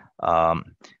do.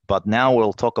 But now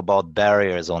we'll talk about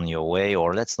barriers on your way,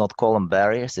 or let's not call them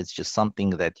barriers. It's just something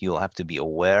that you'll have to be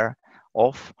aware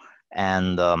of.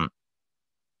 And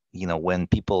when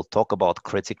people talk about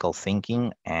critical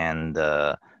thinking and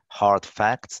hard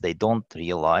facts, they don't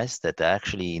realize that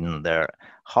actually in their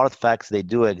hard facts, they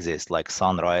do exist, like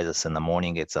sun rises in the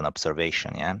morning, it's an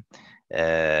observation, yeah,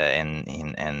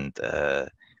 and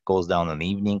goes down in the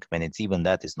evening, when it's even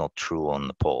that is not true on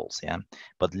the poles, yeah.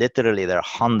 But literally there are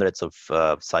hundreds of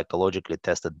psychologically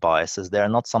tested biases. They are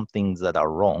not some things that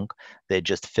are wrong. They're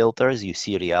just filters you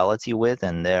see reality with,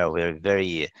 and they're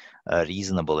very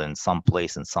reasonable in some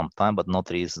place and some time, but not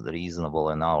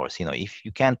reasonable in ours. If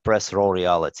you can't press raw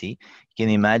reality, you can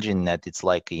imagine that it's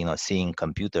like seeing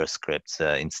computer scripts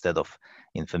instead of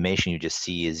information. You just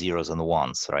see zeros and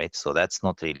ones, right? So that's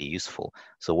not really useful.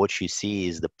 So what you see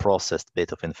is the processed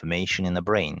bit of information in the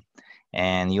brain,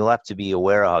 and you'll have to be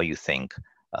aware of how you think,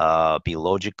 be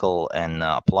logical, and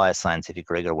apply scientific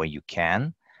rigor where you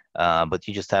can. But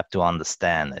you just have to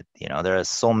understand it. There are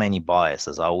so many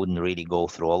biases. I wouldn't really go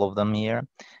through all of them here.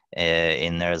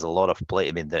 And there's a lot of play.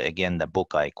 I mean, again, the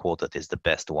book I quoted is the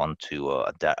best one to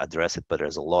address it, but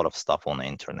there's a lot of stuff on the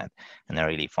internet, and there are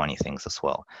really funny things as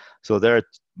well. So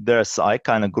there's I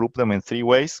kind of group them in three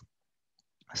ways.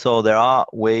 So there are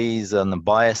ways and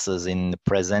biases in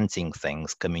presenting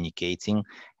things, communicating,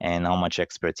 and how much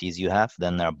expertise you have.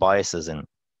 Then there are biases in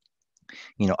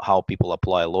how people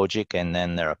apply logic, and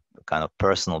then there are kind of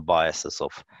personal biases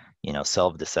of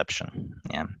self-deception.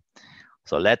 Yeah.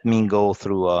 So let me go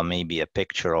through maybe a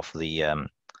picture of the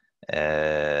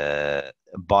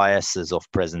biases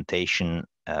of presentation,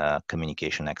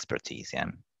 communication expertise.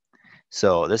 Yeah.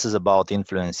 So this is about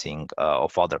influencing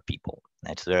of other people.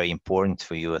 It's very important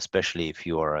for you, especially if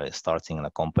you are starting in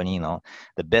a company.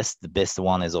 The best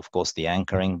one is, of course, the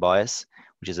anchoring bias,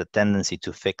 which is a tendency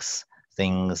to fix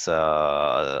things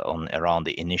around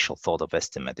the initial thought of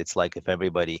estimate. It's like if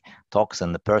everybody talks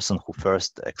and the person who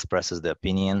first expresses the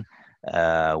opinion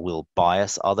will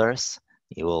bias others,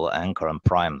 he will anchor and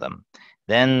prime them.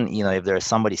 Then, if there's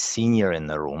somebody senior in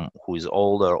the room who is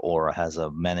older or has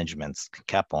a management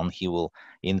cap on, he will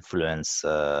influence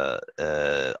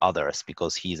others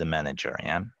because he's a manager.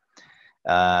 Yeah.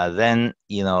 Then,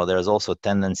 there's also a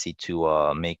tendency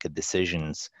to make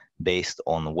decisions based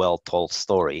on well-told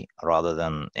story rather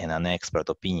than in an expert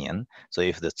opinion. So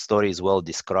if the story is well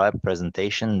described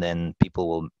presentation, then people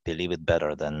will believe it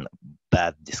better than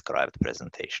bad described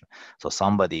presentation. So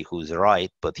somebody who's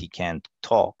right, but he can't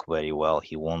talk very well,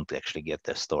 he won't actually get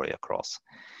their story across.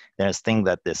 There's thing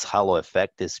that this halo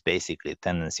effect is basically a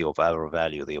tendency of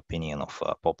overvalue the opinion of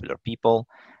popular people.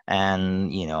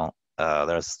 And,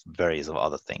 there's various of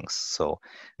other things. So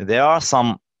there are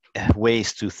some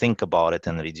ways to think about it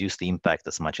and reduce the impact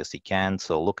as much as you can.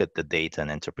 So look at the data and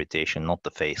interpretation, not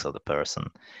the face of the person.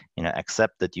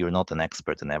 Accept that you're not an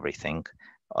expert in everything.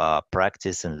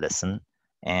 Practice and listen,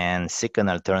 and seek an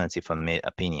alternative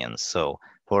opinions. So,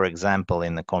 for example,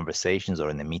 in the conversations or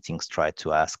in the meetings, try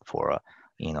to ask for a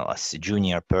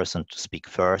junior person to speak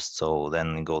first. So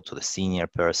then go to the senior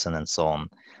person and so on.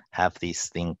 Have this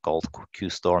thing called Q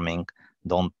storming.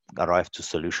 Don't arrive to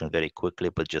solution very quickly,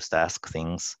 but just ask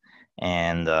things.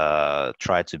 and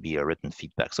try to be a written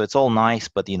feedback. So it's all nice,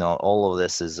 but you know, all of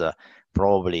this is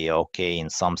probably okay in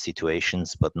some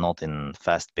situations, but not in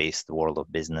fast-paced world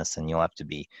of business, and you'll have to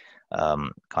be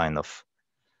kind of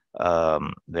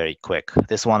very quick.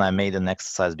 This one I made an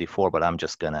exercise before, but I'm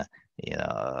just gonna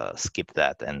skip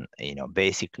that. And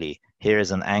basically here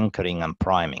is an anchoring and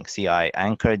priming. See, I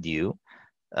anchored you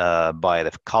by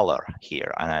the color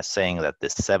here, and I'm saying that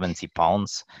this 70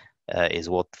 pounds is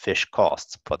what fish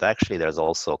costs, but actually there's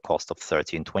also a cost of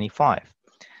 13.25.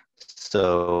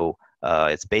 So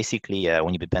it's basically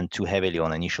when you depend too heavily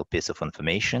on initial piece of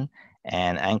information,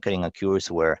 and anchoring occurs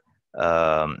where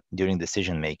during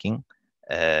decision making,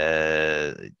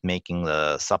 making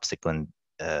the subsequent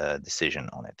decision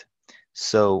on it.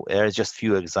 So there's just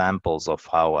few examples of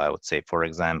how I would say, for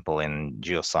example, in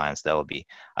geoscience, that will be,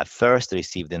 I first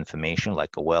received information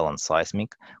like a well and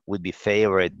seismic would be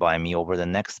favored by me over the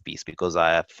next piece because I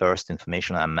have first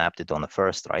information, I mapped it on the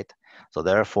first, right? So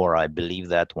therefore, I believe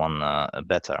that one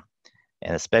better.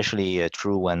 And especially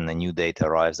true when the new data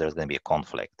arrives, there's going to be a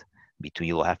conflict between,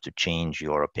 you'll have to change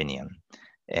your opinion.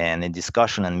 And in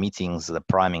discussion and meetings, the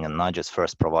priming and nudges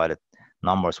first provided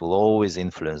numbers will always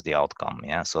influence the outcome.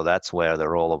 Yeah, so that's where the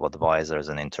role of advisors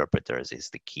and interpreters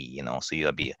is the key. So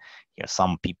you'll be,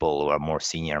 some people who are more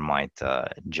senior might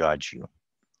judge you,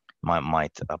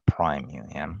 might prime you.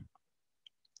 Yeah,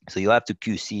 so you have to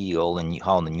QC all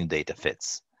how the new data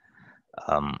fits.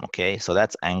 Okay, so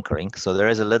that's anchoring. So there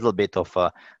is a little bit of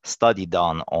a study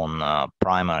done on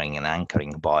priming and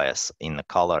anchoring bias in the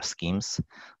color schemes.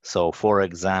 So for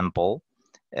example,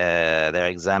 there are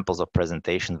examples of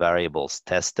presentation variables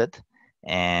tested,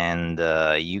 and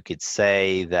you could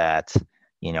say that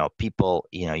people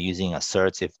using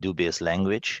assertive dubious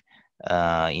language,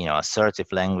 assertive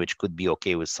language could be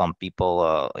okay with some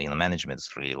people. Management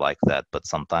is really like that, but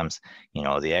sometimes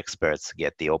the experts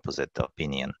get the opposite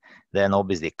opinion. Then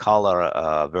obviously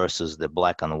color versus the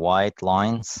black and white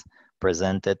lines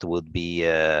presented would be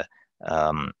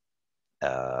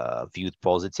viewed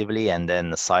positively, and then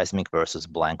the seismic versus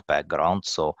blank background.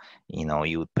 So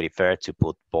you would prefer to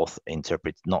put both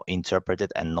not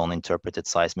interpreted and non-interpreted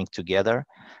seismic together,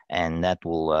 and that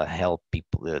will help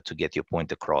people to get your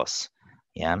point across.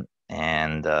 Yeah,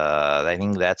 and I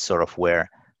think that's sort of where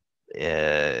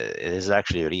it is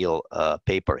actually a real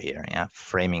paper here. Yeah,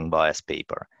 framing bias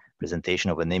paper. Presentation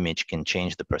of an image can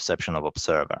change the perception of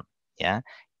observer. Yeah,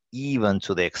 even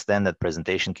to the extent that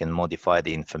presentation can modify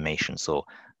the information. So,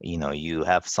 you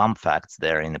have some facts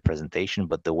there in the presentation,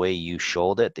 but the way you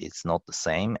showed it, it's not the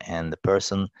same. And the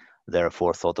person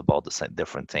therefore thought about the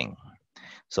different thing.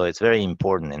 So it's very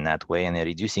important in that way. And in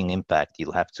reducing impact,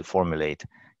 you'll have to formulate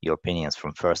your opinions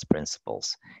from first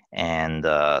principles, and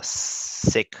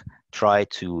try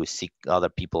to seek other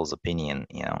people's opinion,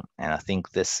 and I think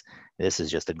this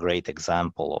is just a great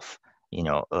example of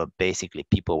basically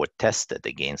people were tested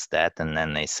against that, and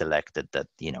then they selected that.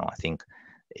 I think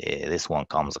this one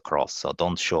comes across. So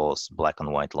don't show us black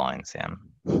and white lines. Yeah.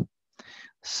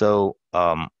 So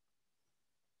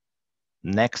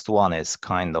next one is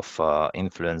kind of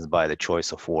influenced by the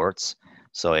choice of words.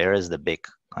 So here is the big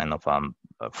kind of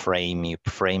frame. You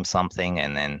frame something,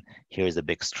 and then here's the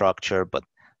big structure. But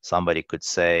somebody could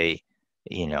say,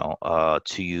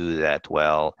 to you that,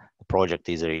 well, the project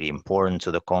is really important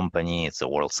to the company. It's a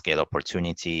world scale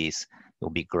opportunities.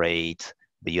 It'll be great,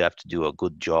 but you have to do a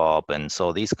good job. And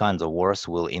so these kinds of words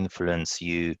will influence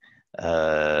you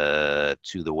to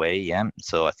the way. Yeah.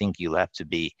 So I think you'll have to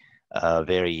be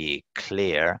very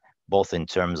clear, both in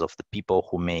terms of the people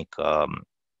who make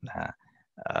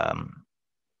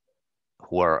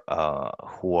who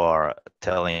are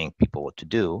telling people what to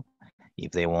do,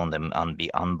 if they want them to be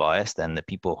unbiased, and the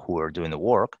people who are doing the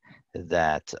work,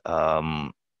 that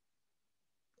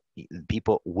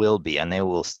people will be, and they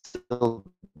will still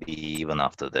be even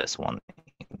after this one,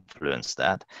 influence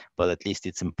that. But at least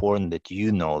it's important that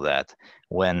that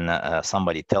when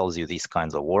somebody tells you these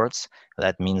kinds of words,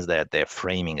 that means that they're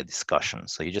framing a discussion.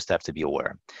 So you just have to be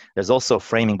aware. There's also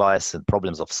framing bias and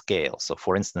problems of scale. So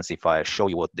for instance, if I show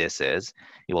you what this is,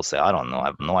 you will say, I don't know, I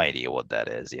have no idea what that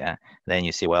is. Yeah. Then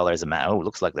you see, well, there's a map. Oh, it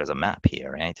looks like there's a map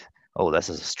here, right? Oh, this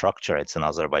is a structure. It's in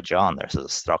Azerbaijan. There's a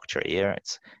structure here.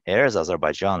 Here's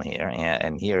Azerbaijan here,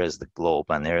 and here is the globe,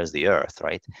 and there is the Earth,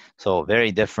 right? So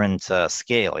very different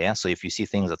scale, yeah. So if you see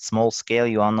things at small scale,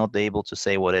 you are not able to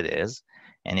say what it is,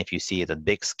 and if you see it at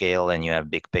big scale, then you have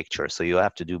big picture. So you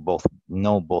have to do both,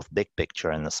 know both big picture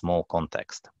and the small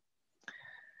context.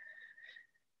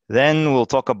 Then we'll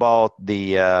talk about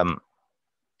the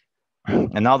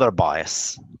another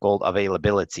bias called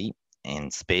availability. And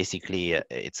it's basically,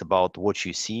 it's about what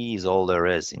you see is all there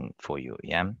is for you,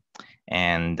 yeah?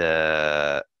 And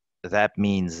that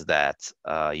means that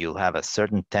you'll have a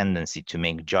certain tendency to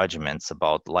make judgments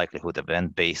about likelihood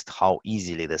event based how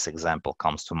easily this example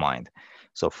comes to mind.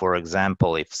 So for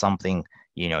example, if something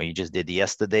you just did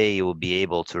yesterday, you will be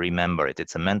able to remember it.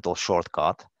 It's a mental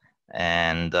shortcut,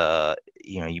 and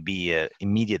you be an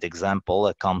immediate example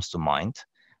that comes to mind.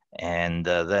 And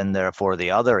then therefore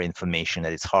the other information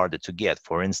that is harder to get.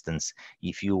 For instance,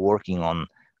 if you're working on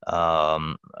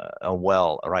a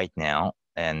well right now,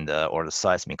 and or the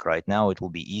seismic right now, it will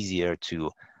be easier to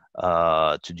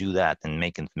do that and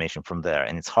make information from there.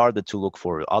 And it's harder to look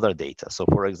for other data. So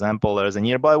for example, there's a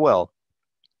nearby well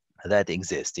that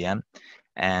exists, yeah,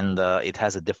 and it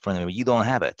has a different, you don't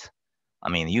have it. I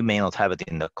mean, you may not have it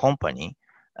in the company,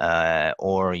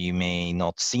 or you may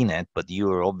not seen it, but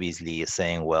you're obviously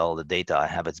saying, well, the data I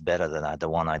have is better than the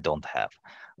one I don't have,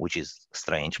 which is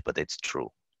strange, but it's true.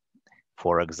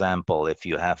 For example, if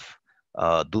you have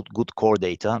good core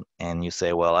data and you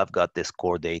say, well, I've got this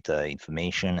core data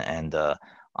information, and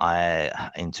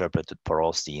I interpreted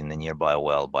porosity in the nearby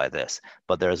well by this,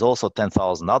 but there's also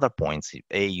 10,000 other points.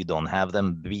 A, you don't have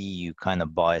them. B, you kind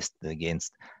of biased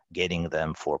against getting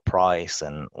them for price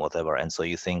and whatever. And so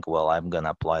you think, well, I'm going to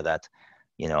apply that,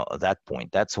 that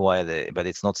point. That's why but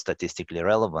it's not statistically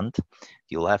relevant.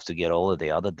 You'll have to get all of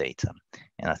the other data.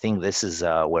 And I think this is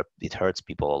where it hurts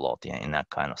people a lot in that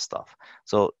kind of stuff.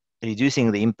 So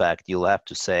reducing the impact, you'll have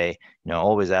to say,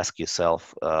 always ask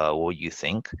yourself what you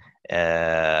think.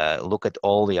 Look at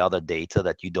all the other data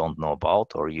that you don't know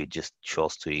about or you just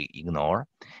chose to ignore,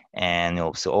 and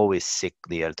also always seek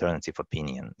the alternative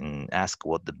opinion and ask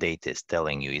what the data is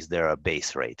telling you. Is there a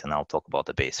base rate? And I'll talk about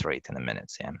the base rate in a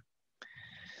minute. Yeah.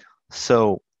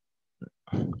 So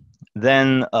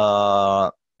then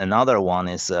another one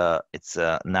is it's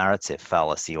a narrative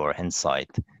fallacy or hindsight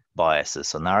biases.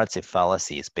 So narrative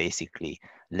fallacy is basically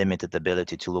limited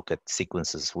ability to look at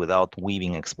sequences without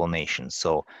weaving explanations.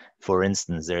 So for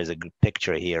instance, there's a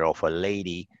picture here of a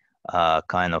lady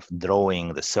kind of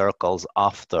drawing the circles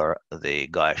after the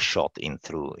guy shot in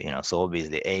through, so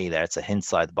obviously that's a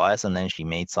hindsight bias, and then she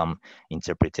made some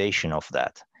interpretation of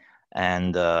that.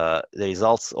 And the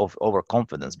results of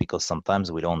overconfidence, because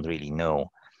sometimes we don't really know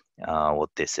what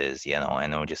this is,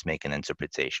 and we just make an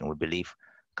interpretation. We believe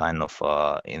kind of,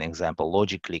 an example,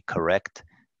 logically correct,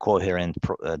 coherent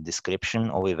description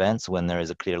of events when there is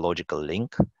a clear logical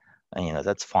link, and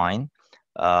that's fine.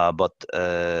 But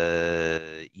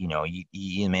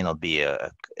you may not be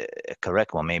a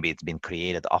correct one. Maybe it's been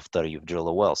created after you've drilled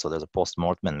a well. So there's a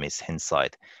post-mortem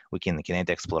hindsight. We can create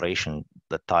exploration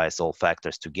that ties all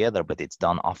factors together, but it's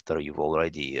done after you've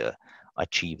already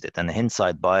achieved it. And the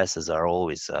hindsight biases are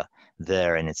always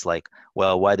there. And it's like,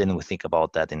 well, why didn't we think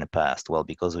about that in the past? Well,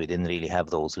 because we didn't really have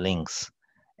those links.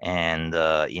 And,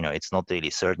 it's not really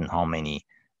certain how many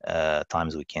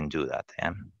times we can do that.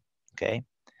 Yeah. Okay.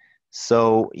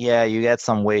 So yeah, you get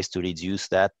some ways to reduce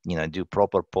that, do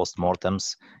proper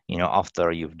post-mortems,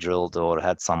 after you've drilled or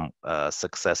had some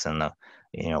success in,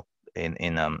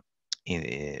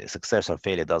 success or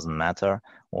failure doesn't matter.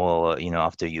 Or,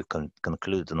 after you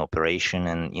conclude an operation,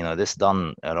 and, this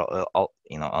done, a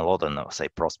lot of, say,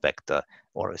 prospect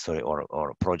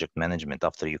or project management.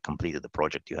 After you completed the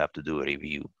project, you have to do a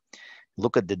review.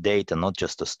 Look at the data, not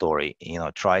just the story,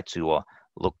 try to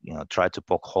try to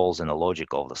poke holes in the logic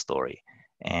of the story,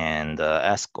 and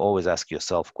always ask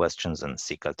yourself questions and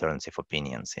seek alternative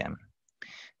opinions. Yeah.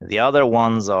 The other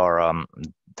ones are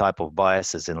type of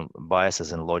biases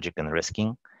in logic and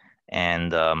risking,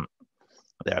 and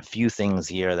there are a few things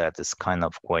here that is kind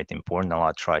of quite important.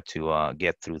 I'll try to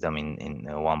get through them in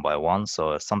one by one.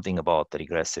 So something about the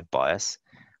regressive bias,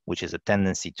 which is a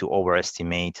tendency to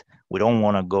overestimate. We don't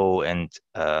want to go and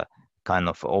kind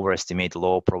of overestimate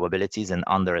low probabilities and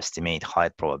underestimate high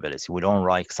probabilities. We don't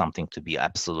like something to be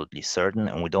absolutely certain,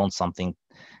 and we don't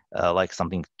like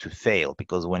something to fail,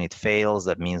 because when it fails,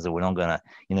 that means that we're not gonna,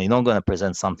 you're not gonna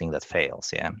present something that fails.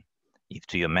 Yeah, if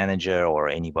to your manager or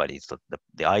anybody, it's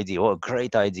the idea,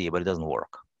 great idea, but it doesn't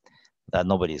work. That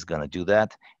nobody's gonna do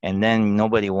that, and then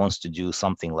nobody wants to do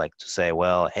something like to say,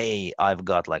 well, hey, I've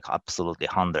got like absolutely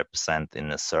 100% in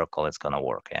the circle, it's gonna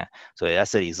work. Yeah. So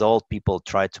as a result, people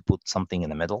try to put something in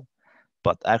the middle,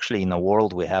 but actually in the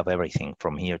world we have everything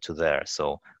from here to there.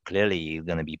 So clearly you're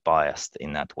gonna be biased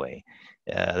in that way.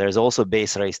 There's also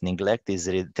base race neglect, is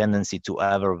a tendency to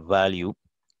overvalue,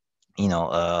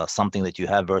 something that you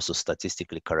have versus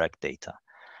statistically correct data.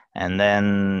 And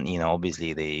then,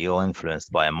 obviously you're influenced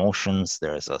by emotions.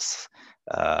 There's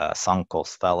a sunk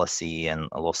cost fallacy and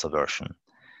a loss aversion.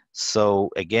 So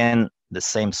again, the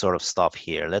same sort of stuff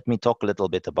here. Let me talk a little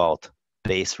bit about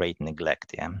base rate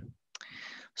neglect. Yeah.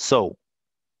 So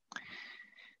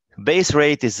base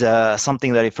rate is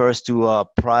something that refers to a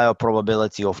prior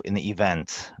probability of an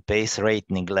event. Base rate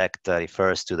neglect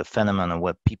refers to the phenomenon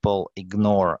where people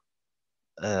ignore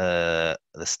the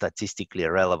statistically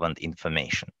relevant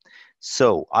information.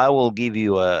 So I will give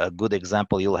you a good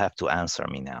example. You'll have to answer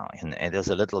me now. And there's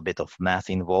a little bit of math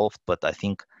involved, but I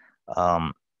think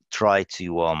try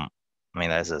to, I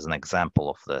mean, as an example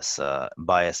of this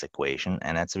bias equation,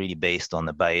 and that's really based on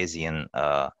the Bayesian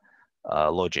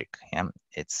logic. Yeah,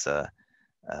 it's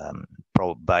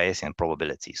Bayesian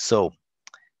probability. So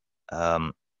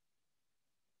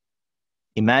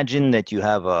imagine that you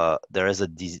have there is a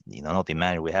disease, not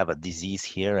imagine, we have a disease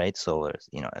here, right? So there's,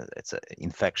 it's an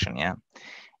infection, yeah,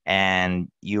 and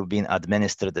you've been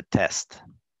administered the test,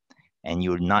 and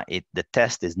you're not, the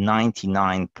test is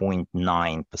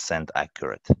 99.9%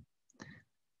 accurate,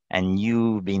 and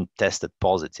you've been tested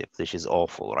positive, which is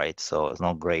awful, right? So it's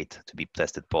not great to be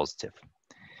tested positive.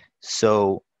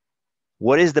 So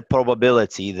what is the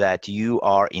probability that you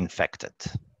are infected?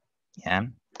 Yeah.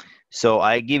 So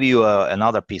I give you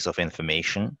another piece of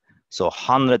information. So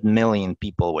 100 million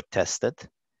people were tested,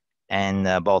 and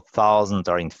about 1,000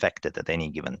 are infected at any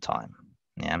given time.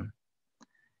 Yeah.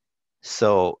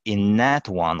 So in that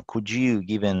one, could you,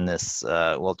 given this,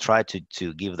 well, try to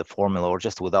give the formula, or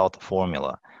just without the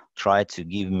formula, try to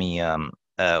give me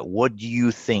what do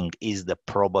you think is the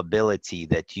probability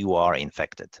that you are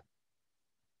infected?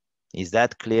 Is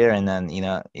that clear? And then,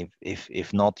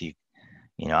 if not,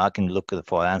 I can look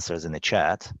for answers in the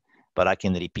chat, but I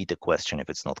can repeat the question if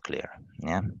it's not clear.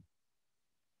 Yeah.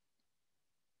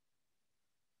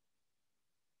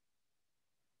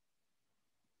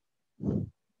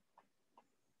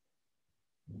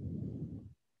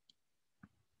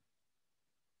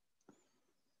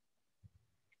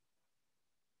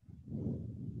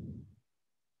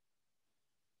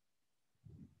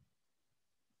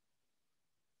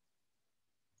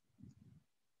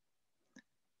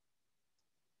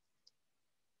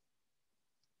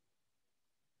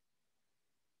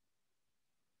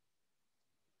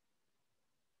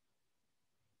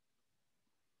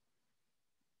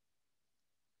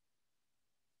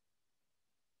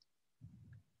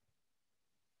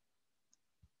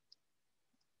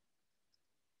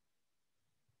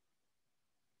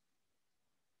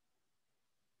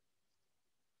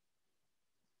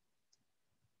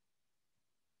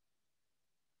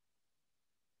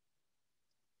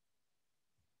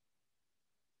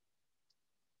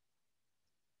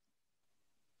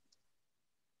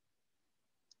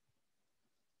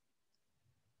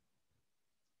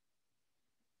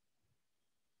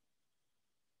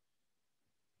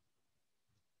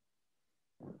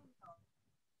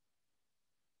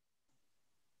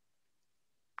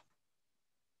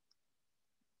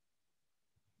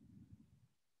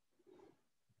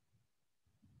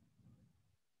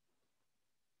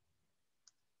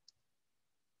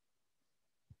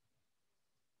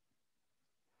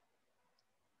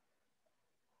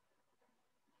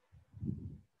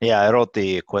 Yeah, I wrote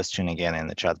the question again in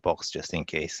the chat box just in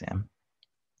case. Yeah.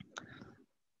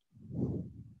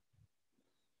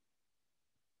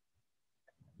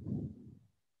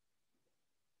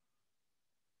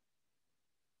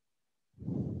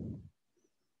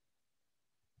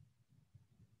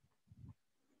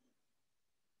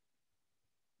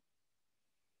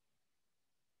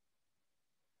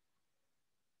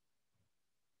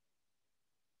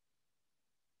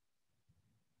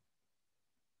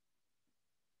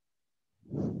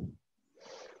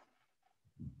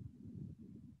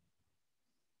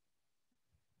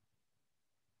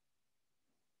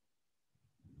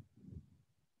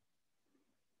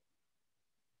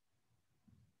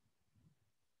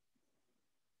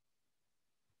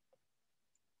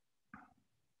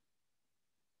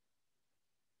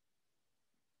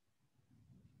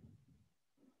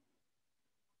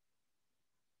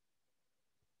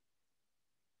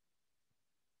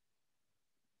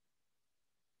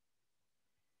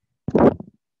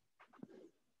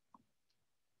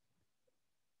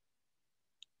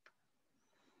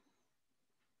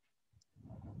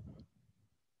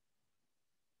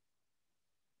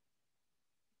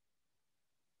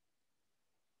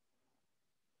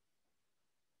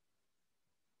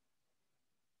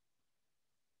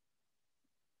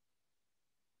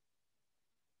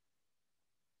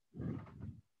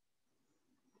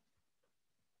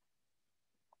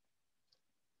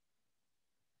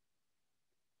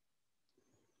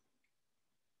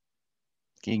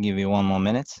 Can you give me one more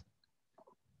minute?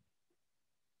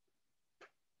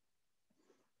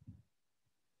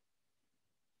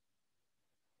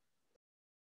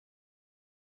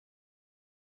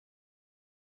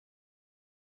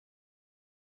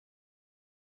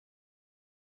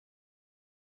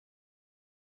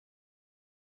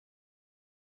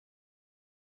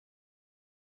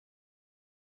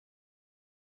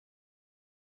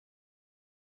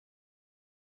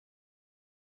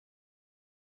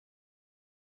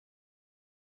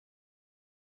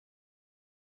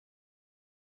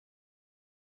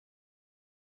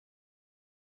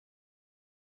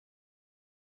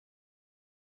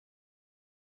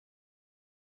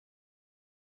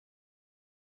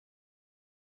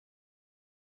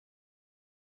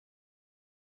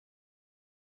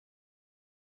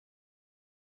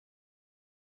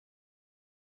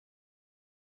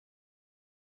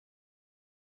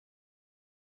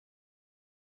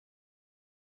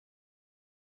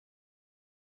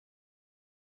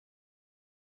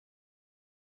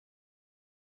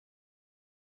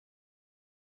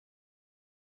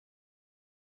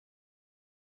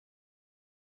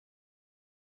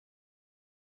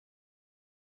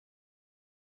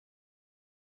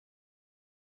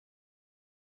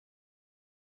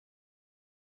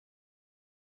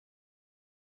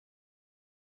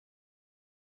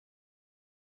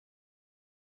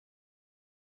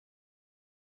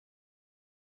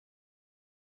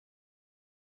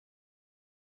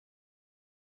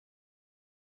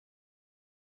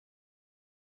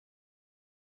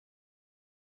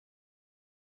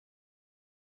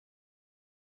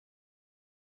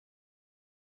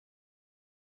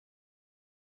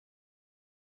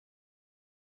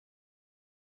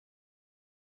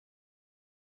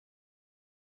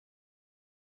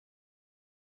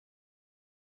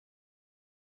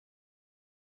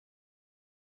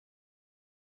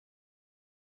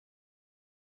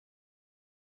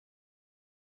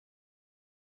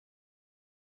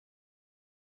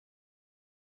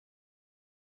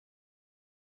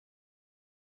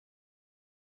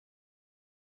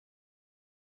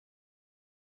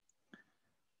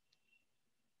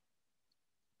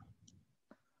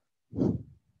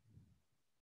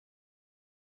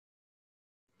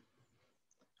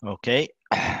 Okay,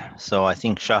 so I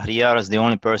think Shahriar is the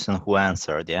only person who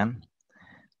answered, yeah?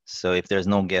 So if there's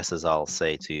no guesses, I'll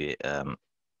say to you,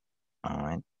 all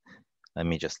right, let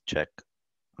me just check,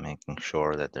 making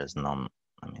sure that there's none.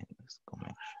 Let me just go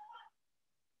make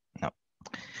sure. No.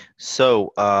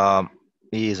 So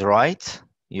he is right.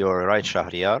 You're right,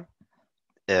 Shahriar.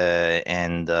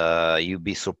 And you'd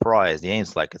be surprised. Yeah,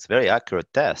 it's like it's very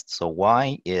accurate test. So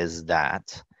why is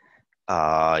that?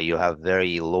 You have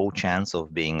very low chance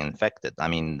of being infected. I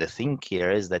mean, the thing here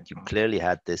is that you clearly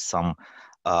had this some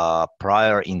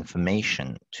prior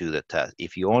information to the test.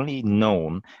 If you only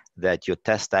known that your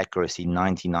test accuracy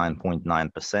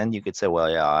 99.9%, you could say, well,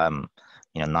 yeah, I'm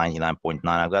 99.9,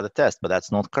 I've got a test, but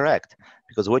that's not correct,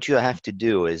 because what you have to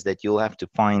do is that you'll have to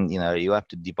find, you have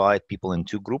to divide people in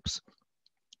two groups.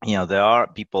 There are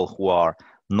people who are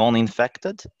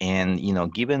non-infected, and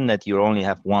given that you only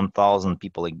have 1,000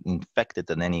 people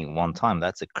infected at any one time,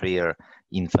 that's a clear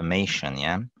information,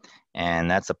 yeah,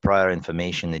 and that's a prior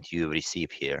information that you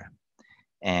receive here.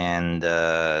 And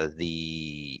that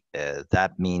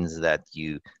means that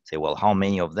you say, well, how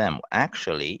many of them?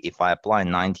 Actually, if I apply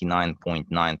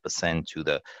 99.9% to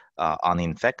the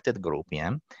uninfected group,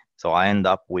 yeah, so I end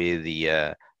up with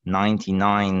the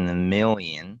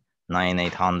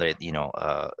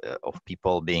 99,9,800, of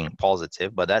people being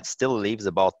positive, but that still leaves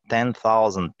about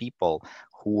 10,000 people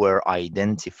who were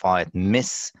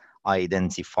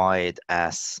misidentified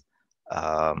as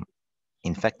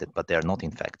infected, but they're not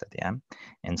infected, yeah.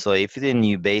 And so if then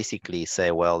you basically say,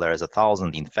 well, there's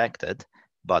 1,000 infected,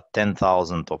 but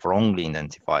 10,000 of wrongly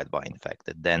identified by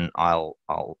infected, then I'll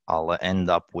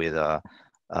end up with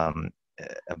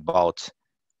about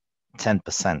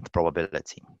 10%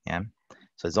 probability, yeah.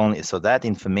 So it's only that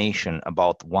information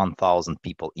about 1,000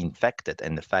 people infected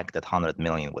and the fact that 100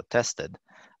 million were tested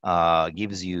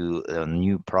gives you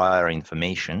new prior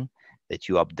information that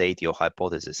you update your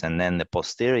hypothesis, and then the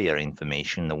posterior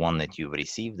information, the one that you've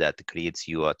received, that creates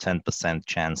you a 10%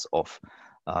 chance of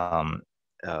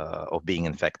being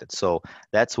infected. So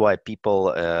that's why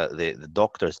people, the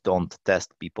doctors don't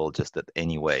test people just at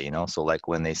any way, So like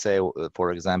when they say,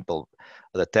 for example,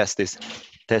 the test is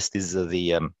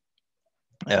the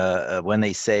when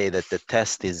they say that the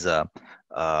test is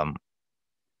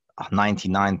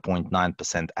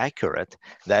 99.9% accurate,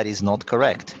 that is not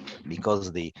correct,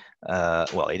 because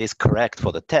well, it is correct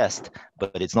for the test,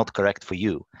 but it's not correct for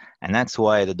you. And that's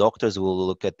why the doctors will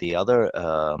look at the other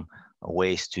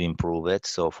ways to improve it.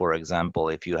 So for example,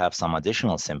 if you have some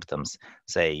additional symptoms,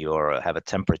 say you have a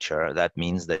temperature, that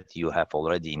means that you have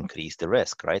already increased the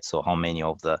risk, right? So how many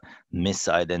of the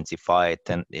misidentified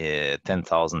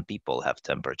 10,000 people have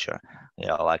temperature?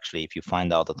 Yeah, well, actually, if you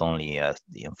find out that only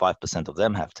 5% of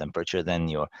them have temperature, then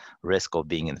your risk of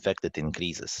being infected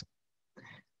increases.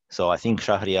 So I think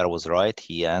Shahriar was right.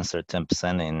 He answered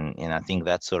 10%, and I think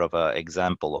that's sort of an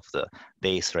example of the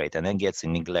base rate, and then gets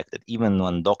neglected. Even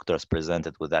when doctors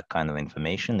presented with that kind of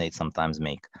information, they sometimes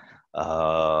make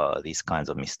these kinds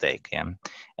of mistake. Yeah,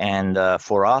 and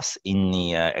for us in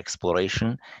the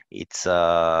exploration, it's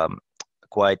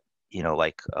quite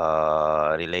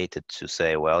related to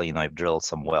say, well, I've drilled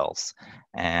some wells,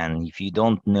 and if you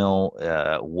don't know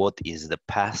what is the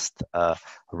past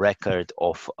record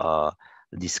of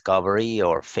discovery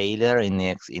or failure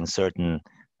in certain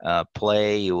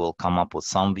play, you will come up with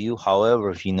some view. However,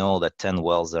 if you know that 10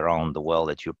 wells around the well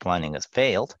that you're planning has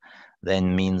failed,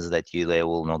 then means that they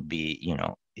will not be,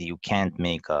 you can't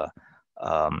make a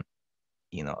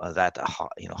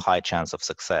high chance of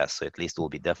success. So at least it will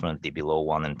be definitely below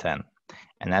 1 in 10,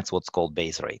 and that's what's called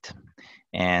base rate.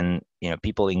 And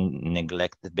people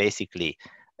neglect basically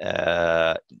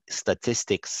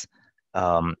statistics.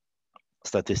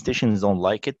 Statisticians don't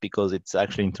like it because it's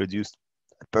actually introduced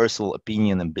a personal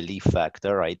opinion and belief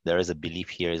factor, right? There is a belief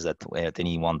here is that at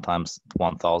any one time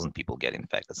 1,000 people get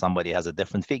infected. Somebody has a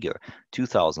different figure,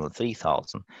 2,000 or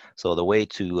 3,000. So the way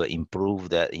to improve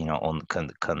that, on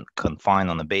confine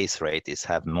on the base rate, is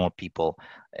have more people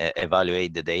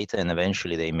evaluate the data, and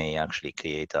eventually they may actually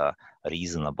create a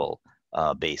reasonable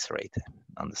base rate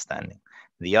understanding.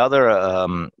 The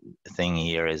other thing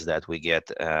here is that we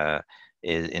get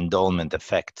is endowment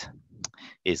effect.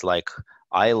 Is like,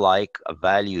 I like a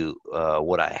value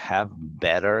what I have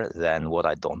better than what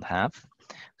I don't have.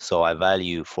 So I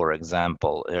value, for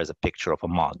example, there's a picture of a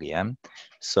mug, yeah?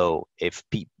 So if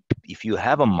you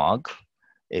have a mug,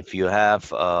 if you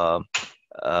have,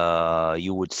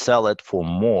 you would sell it for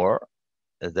more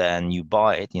than you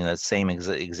buy it. The same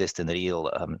exists in the real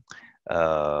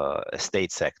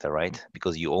estate sector, right?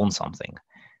 Because you own something.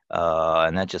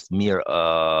 And not just mere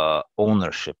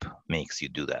ownership makes you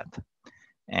do that.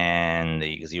 And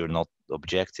because you're not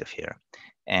objective here.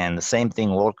 And the same thing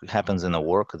happens in the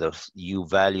work. You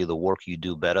value the work you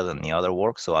do better than the other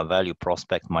work. So I value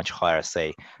prospect much higher,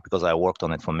 say, because I worked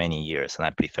on it for many years and I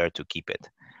prefer to keep it.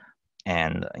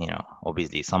 And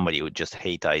obviously somebody would just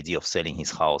hate the idea of selling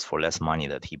his house for less money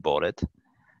that he bought it.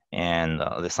 And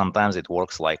sometimes it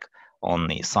works like on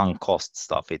the sunk cost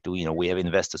stuff. We have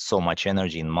invested so much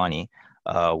energy and money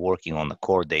working on the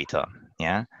core data.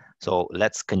 Yeah. So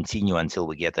let's continue until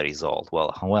we get a result.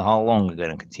 Well, how long are we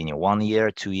going to continue? 1 year,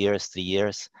 2 years, 3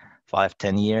 years, 5,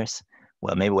 10 years?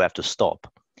 Well, maybe we have to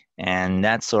stop. And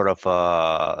that sort of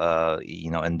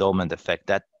endowment effect,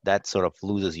 that sort of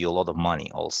loses you a lot of money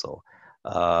also.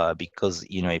 Because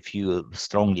if you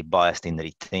strongly biased in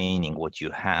retaining what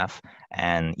you have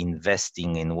and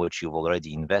investing in what you've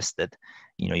already invested,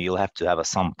 you'll have to have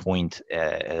some point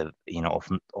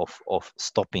of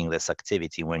stopping this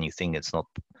activity when you think it's not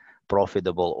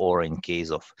profitable, or in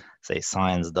case of, say,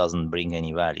 science doesn't bring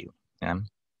any value. Yeah.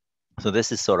 So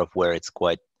this is sort of where it's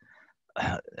quite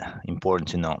important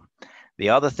to know. The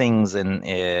other things, and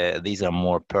these are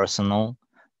more personal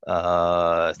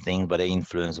things, but they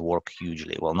influence work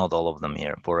hugely. Well, not all of them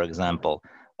here. For example,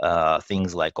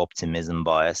 things like optimism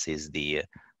bias is the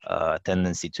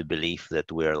tendency to believe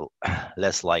that we're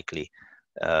less likely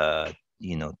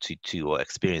to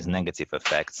experience negative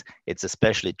effects. It's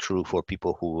especially true for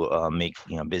people who make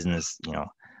business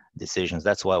decisions.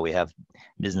 That's why we have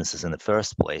businesses in the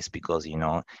first place, because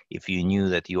if you knew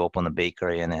that you open a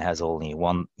bakery and it has only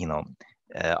one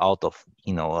out of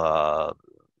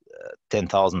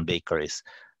 10,000 bakeries,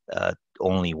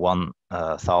 only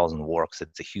 1,000 works,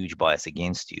 it's a huge bias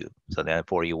against you. So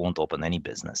therefore you won't open any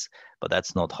business. But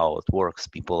that's not how it works.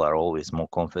 People are always more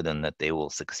confident that they will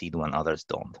succeed when others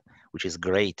don't, which is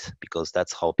great, because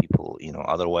that's how people,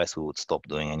 otherwise we would stop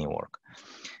doing any work.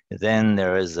 Then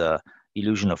there is a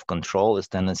illusion of control, is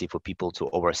tendency for people to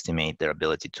overestimate their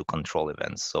ability to control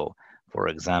events. So for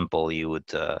example, you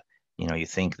would you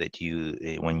think that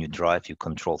when you drive, you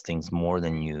control things more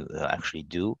than you actually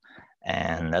do.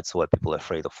 And that's why people are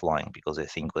afraid of flying, because they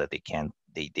think that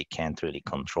they can't really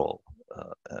control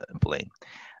a plane.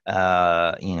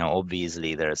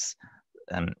 Obviously there's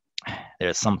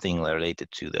something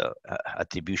related to the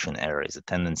attribution error, is a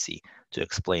tendency to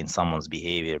explain someone's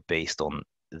behavior based on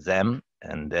them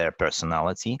and their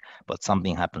personality, but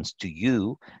something happens to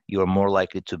you, you're more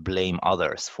likely to blame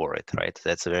others for it, right?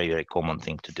 That's a very, very common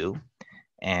thing to do.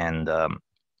 And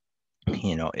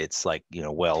it's like,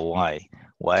 well,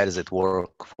 why does it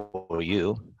work for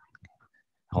you?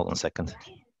 Hold on a second.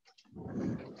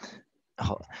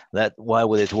 Why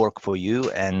would it work for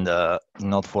you and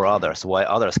not for others? Why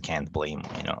others can't blame?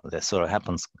 That sort of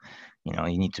happens.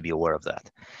 You need to be aware of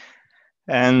that.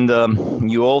 And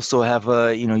you also have,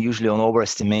 usually an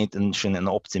overestimation and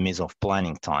optimism of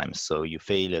planning time. So you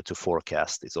failure to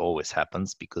forecast. It always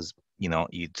happens because,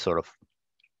 you sort of,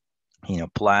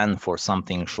 plan for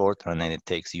something shorter and then it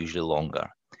takes usually longer.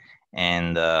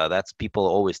 And that's, people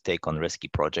always take on risky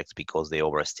projects because they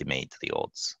overestimate the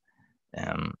odds.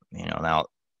 Now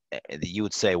you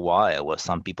would say, why? Well,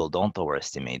 some people don't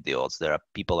overestimate the odds.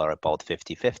 People are about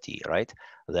 50-50, right?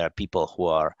 There are people who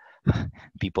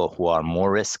are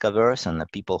more risk averse and the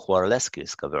people who are less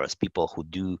risk averse, people who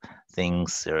do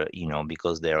things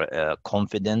because they're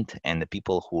confident, and the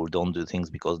people who don't do things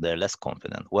because they're less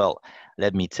confident. Well,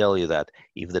 let me tell you that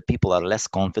if the people are less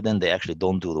confident, they actually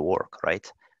don't do the work, right?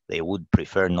 They would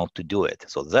prefer not to do it.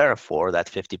 So therefore, that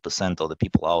 50% of the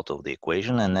people out of the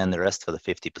equation, and then the rest of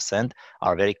the 50%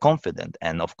 are very confident.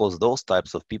 And of course, those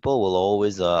types of people will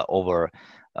always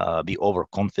be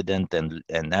overconfident, and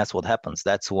that's what happens.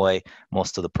 That's why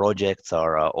most of the projects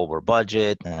are over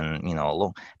budget, and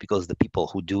because the people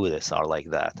who do this are like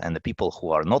that, and the people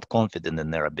who are not confident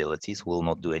in their abilities will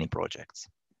not do any projects.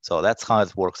 So that's how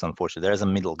it works. Unfortunately, there's a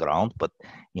middle ground, but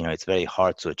it's very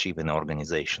hard to achieve in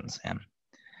organizations. And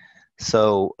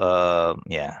so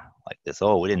like this.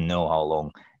 Oh, we didn't know how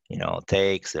long it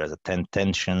takes. There's a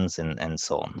tensions and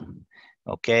so on.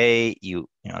 Okay,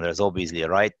 there's obviously a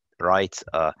right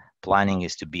planning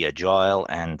is to be agile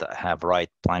and have right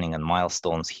planning and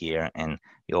milestones here, and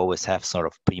you always have sort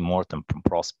of pre-mortem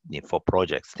for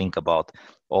projects. Think about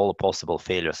all the possible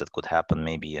failures that could happen,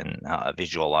 maybe, and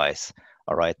visualize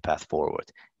a right path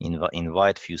forward.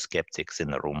 Invite few skeptics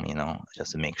in the room,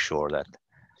 just to make sure that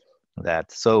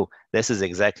so this is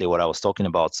exactly what I was talking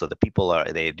about. So the people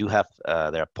they do have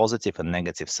their positive and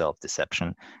negative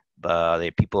self-deception, but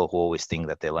they're people who always think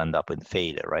that they'll end up in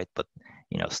failure, right? But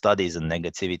studies and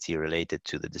negativity related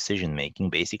to the decision making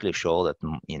basically show that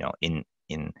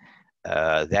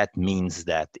that means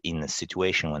that in a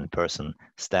situation when a person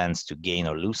stands to gain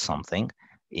or lose something,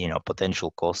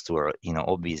 potential costs were,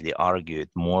 obviously argued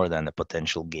more than the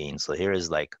potential gain. So here is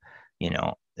like,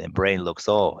 the brain looks,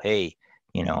 oh, hey,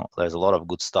 there's a lot of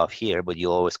good stuff here, but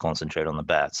you always concentrate on the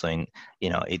bad. So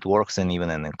it works even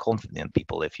in confident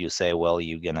people. If you say, well,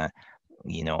 you're gonna,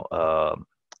 you know, uh,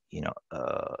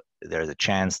 there's a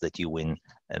chance that you win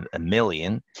a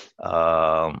million,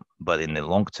 but in the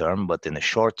long term, but in the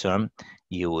short term,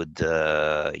 you would,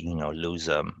 lose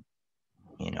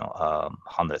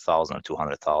 100,000 or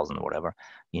 200,000 or whatever.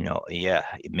 Yeah,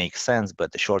 it makes sense,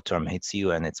 but the short term hits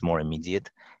you and it's more immediate,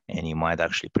 and you might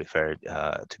actually prefer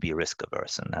to be risk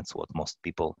averse, and that's what most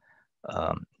people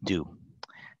do.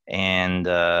 And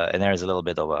there's a little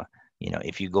bit of a,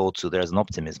 if you go to, there's an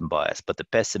optimism bias, but the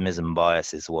pessimism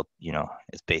bias is what,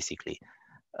 is basically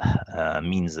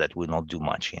means that we not do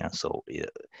much. So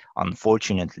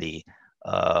unfortunately,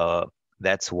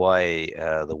 that's why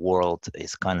the world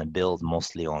is kind of built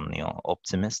mostly on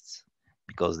optimists,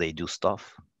 because they do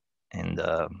stuff, and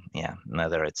yeah,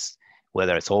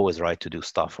 whether it's always right to do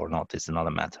stuff or not is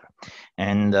another matter.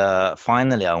 And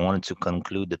finally, I wanted to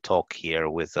conclude the talk here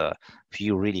with a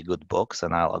few really good books,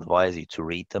 and I'll advise you to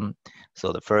read them.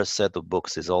 So the first set of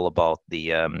books is all about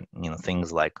the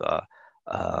things like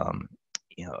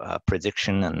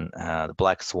Prediction, and The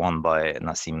Black Swan by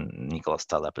Nassim Nicholas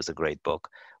Taleb is a great book,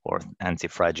 or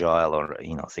Anti-Fragile, or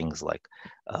things like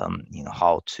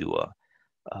how to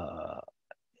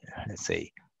let's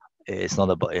say, it's not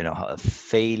about a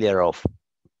failure of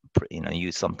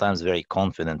you sometimes very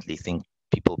confidently think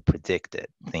people predicted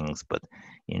things, but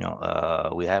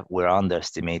we're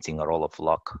underestimating our role of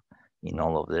luck in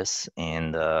all of this,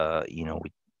 and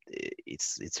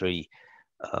it's very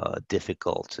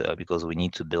difficult because we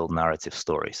need to build narrative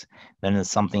stories. Then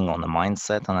there's something on the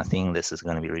mindset, and I think this is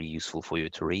going to be really useful for you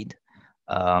to read.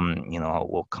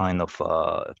 What kind of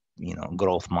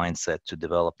growth mindset to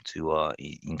develop to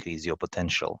increase your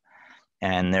potential.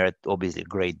 And there's obviously a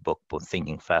great book, both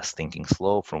Thinking Fast, Thinking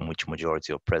Slow, from which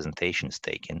majority of presentation is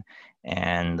taken.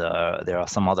 And there are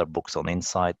some other books on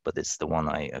insight, but it's the one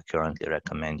I currently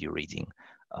recommend you reading.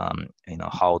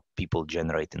 How people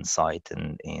generate insight,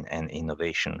 and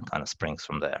innovation kind of springs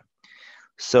from there.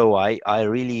 So I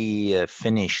really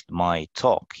finished my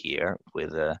talk here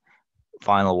with a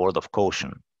final word of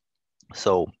caution.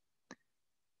 So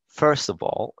first of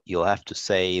all, you'll have to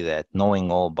say that knowing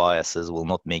all biases will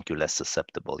not make you less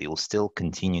susceptible. You'll still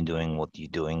continue doing what you're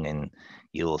doing, and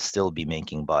you'll still be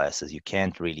making biases. You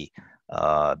can't really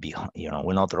be,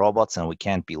 we're not robots, and we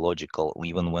can't be logical.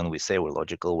 Even when we say we're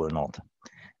logical, we're not.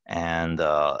 And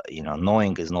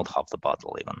knowing is not half the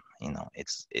battle. Even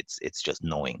it's just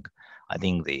knowing. I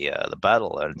think the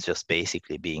battle is just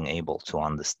basically being able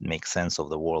to make sense of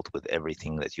the world with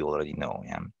everything that you already know.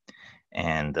 Yeah.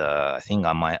 And I think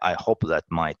I hope that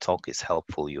my talk is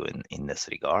helpful you in this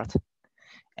regard.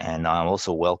 And I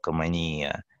also welcome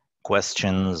any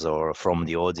questions or from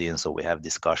the audience, or we have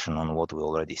discussion on what we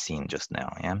already seen just now.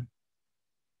 Yeah.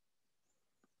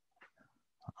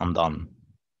 I'm done.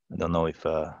 I don't know if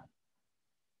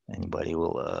anybody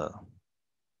will.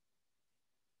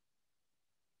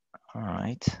 All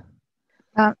right.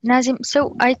 Nazim,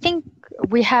 so I think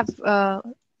we have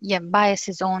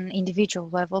biases on individual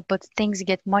level, but things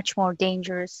get much more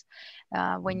dangerous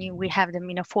when we have them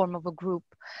in a form of a group.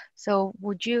 So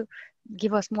would you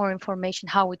give us more information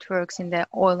how it works in the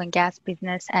oil and gas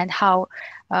business, and how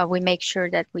we make sure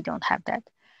that we don't have that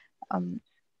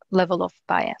level of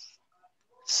bias?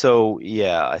 So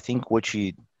yeah, I think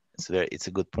it's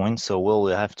a good point. So we'll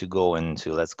have to go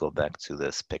into, let's go back to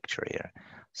this picture here.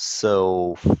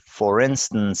 So for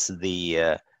instance, what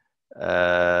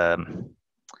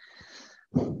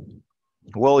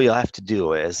you have to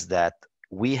do is that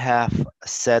we have a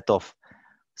set of,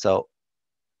 so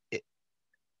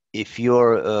if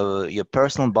your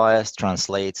personal bias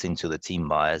translates into the team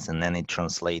bias, and then it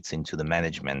translates into the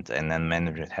management, and then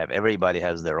management everybody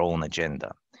has their own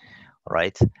agenda,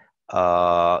 right?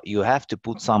 You have to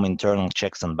put some internal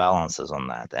checks and balances on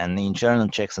that. And the internal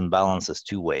checks and balances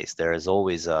two ways. There is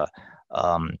always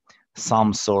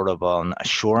some sort of an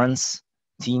assurance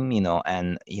team,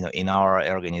 and in our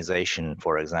organization,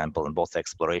 for example, in both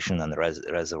exploration and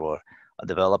reservoir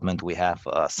development, we have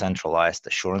centralized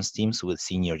assurance teams with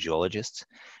senior geologists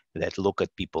that look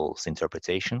at people's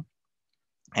interpretation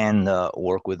and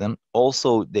work with them.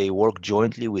 Also, they work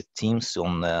jointly with teams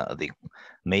on the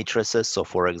matrices. So,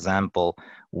 for example,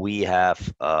 we have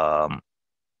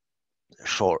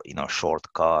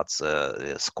shortcuts,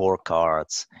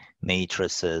 scorecards,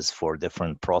 matrices for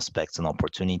different prospects and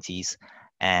opportunities.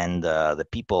 And the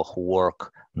people who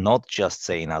work not just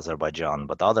say in Azerbaijan,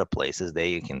 but other places,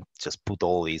 they can just put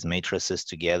all these matrices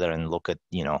together and look at,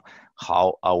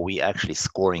 how are we actually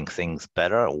scoring things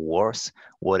better or worse?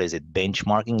 What is it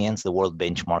benchmarking against? The word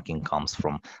benchmarking comes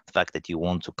from the fact that you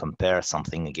want to compare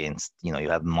something against, you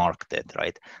have marked it,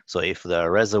 right? So if the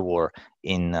reservoir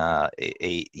in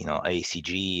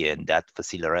ACG and that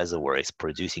facility reservoir is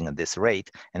producing at this rate,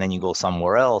 and then you go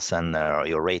somewhere else and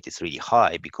your rate is really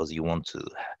high because you want to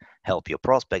help your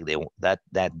prospect,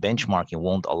 that benchmarking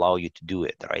won't allow you to do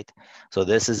it, right? So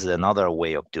this is another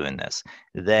way of doing this.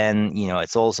 Then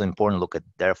it's also important to look at,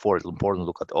 therefore it's important to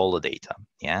look at all the data,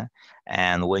 yeah.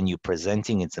 And when you're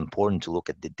presenting, it's important to look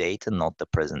at the data, not the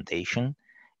presentation.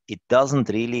 It doesn't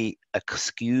really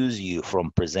excuse you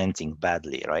from presenting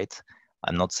badly, right?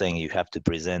 I'm not saying you have to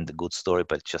present a good story,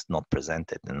 but just not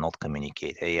present it and not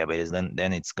communicate. Hey, yeah, but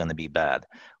then it's going to be bad.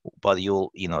 But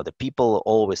the people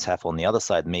always have on the other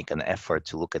side make an effort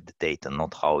to look at the data,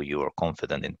 not how you are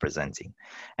confident in presenting.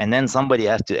 And then somebody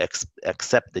has to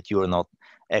accept that you are not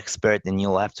expert, and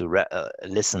you'll have to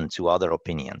listen to other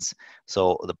opinions.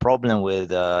 So the problem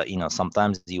with,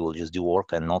 sometimes you will just do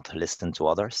work and not listen to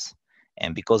others.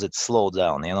 And because it's slowed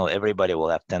down, everybody will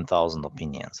have 10,000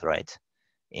 opinions, right?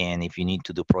 And if you need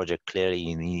to do project clearly,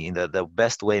 you need the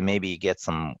best way, maybe you get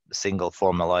some single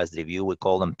formalized review. We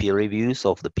call them peer reviews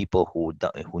of the people who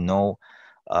know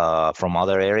from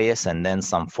other areas, and then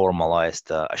some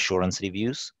formalized assurance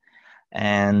reviews.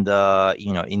 And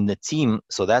in the team,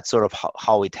 so that's sort of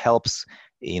how it helps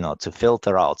to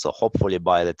filter out. So hopefully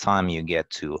by the time you get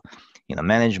to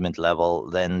management level,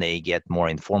 then they get more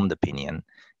informed opinion.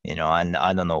 And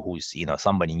I don't know who's,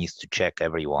 somebody needs to check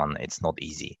everyone. It's not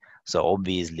easy. So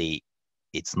obviously,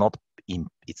 it's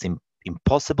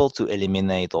impossible to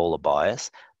eliminate all the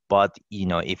bias. But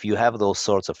if you have those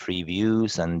sorts of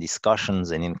reviews and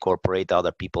discussions and incorporate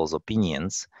other people's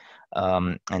opinions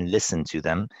and listen to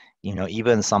them,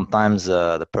 even sometimes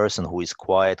the person who is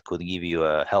quiet could give you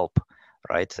a help,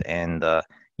 right? And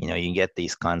you get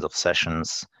these kinds of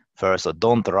sessions first. So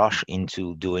don't rush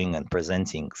into doing and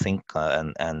presenting. Think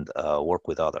and work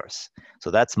with others.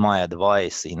 So that's my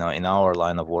advice. In our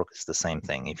line of work, it's the same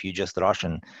thing. If you just rush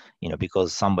and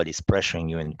because somebody's pressuring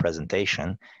you in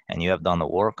presentation and you have done the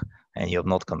work and you have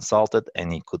not consulted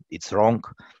and it's wrong,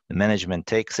 the management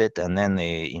takes it, and then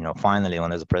they finally when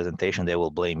there's a presentation, they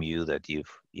will blame you that you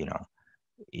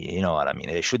know what I mean.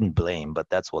 They shouldn't blame, but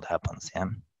that's what happens. Yeah.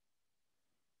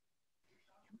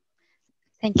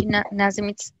 Thank you, Nazim.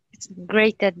 It's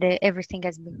great that everything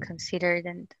has been considered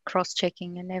and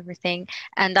cross-checking and everything.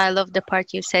 And I love the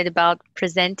part you said about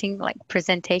presenting. Like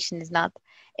presentation is not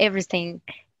everything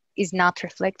is not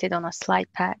reflected on a slide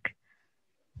pack.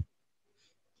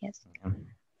 Yes.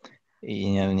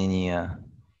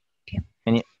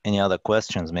 Any other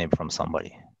questions maybe from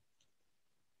somebody?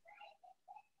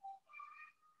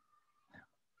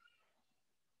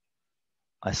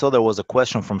 I saw there was a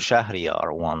question from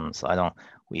Shahriar once.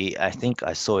 I think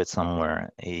I saw it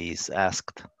somewhere. He's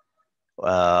asked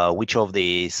which of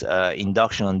these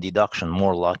induction and deduction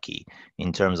more lucky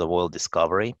in terms of oil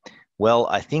discovery. Well,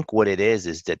 I think what it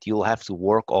is that you'll have to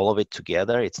work all of it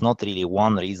together. It's not really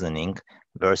one reasoning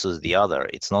versus the other.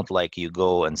 It's not like you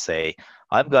go and say,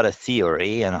 I've got a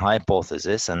theory and a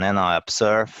hypothesis, and then I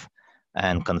observe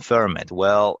and confirm it.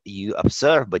 Well, you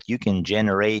observe, but you can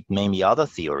generate maybe other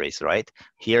theories, right?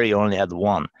 Here you only had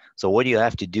one. So what you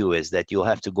have to do is that you'll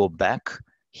have to go back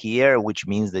here, which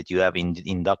means that you have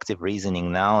inductive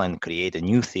reasoning now and create a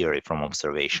new theory from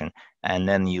observation. And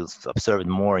then you observe it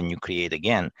more and you create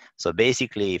again. So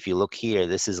basically, if you look here,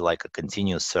 this is like a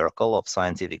continuous circle of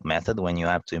scientific method when you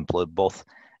have to employ both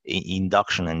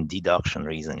induction and deduction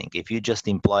reasoning. If you just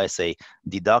imply, say,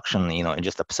 deduction, and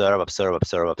just observe,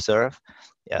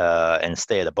 and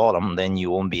stay at the bottom, then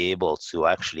you won't be able to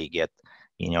actually get,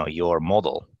 your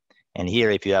model. And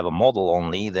here, if you have a model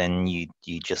only, then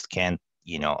you just can't,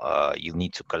 you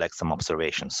need to collect some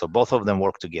observations. So both of them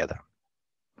work together.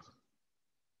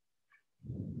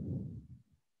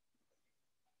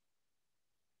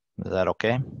 Is that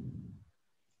okay?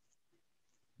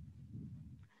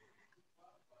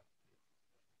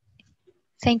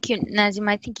 Thank you, Nazim.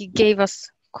 I think you gave us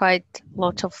quite a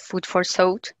lot of food for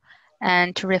thought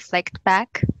and to reflect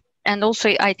back. And also,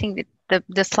 I think that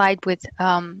the slide with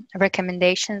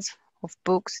recommendations of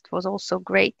books was also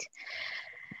great.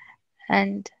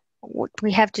 And what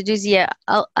we have to do is,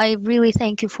 I really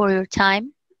thank you for your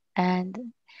time and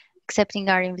accepting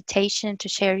our invitation to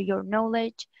share your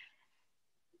knowledge.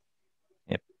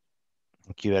 Yep.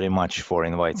 Thank you very much for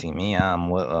inviting me.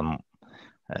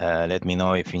 Let me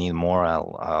know if you need more.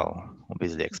 I'll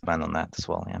obviously expand on that as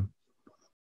well. Yeah.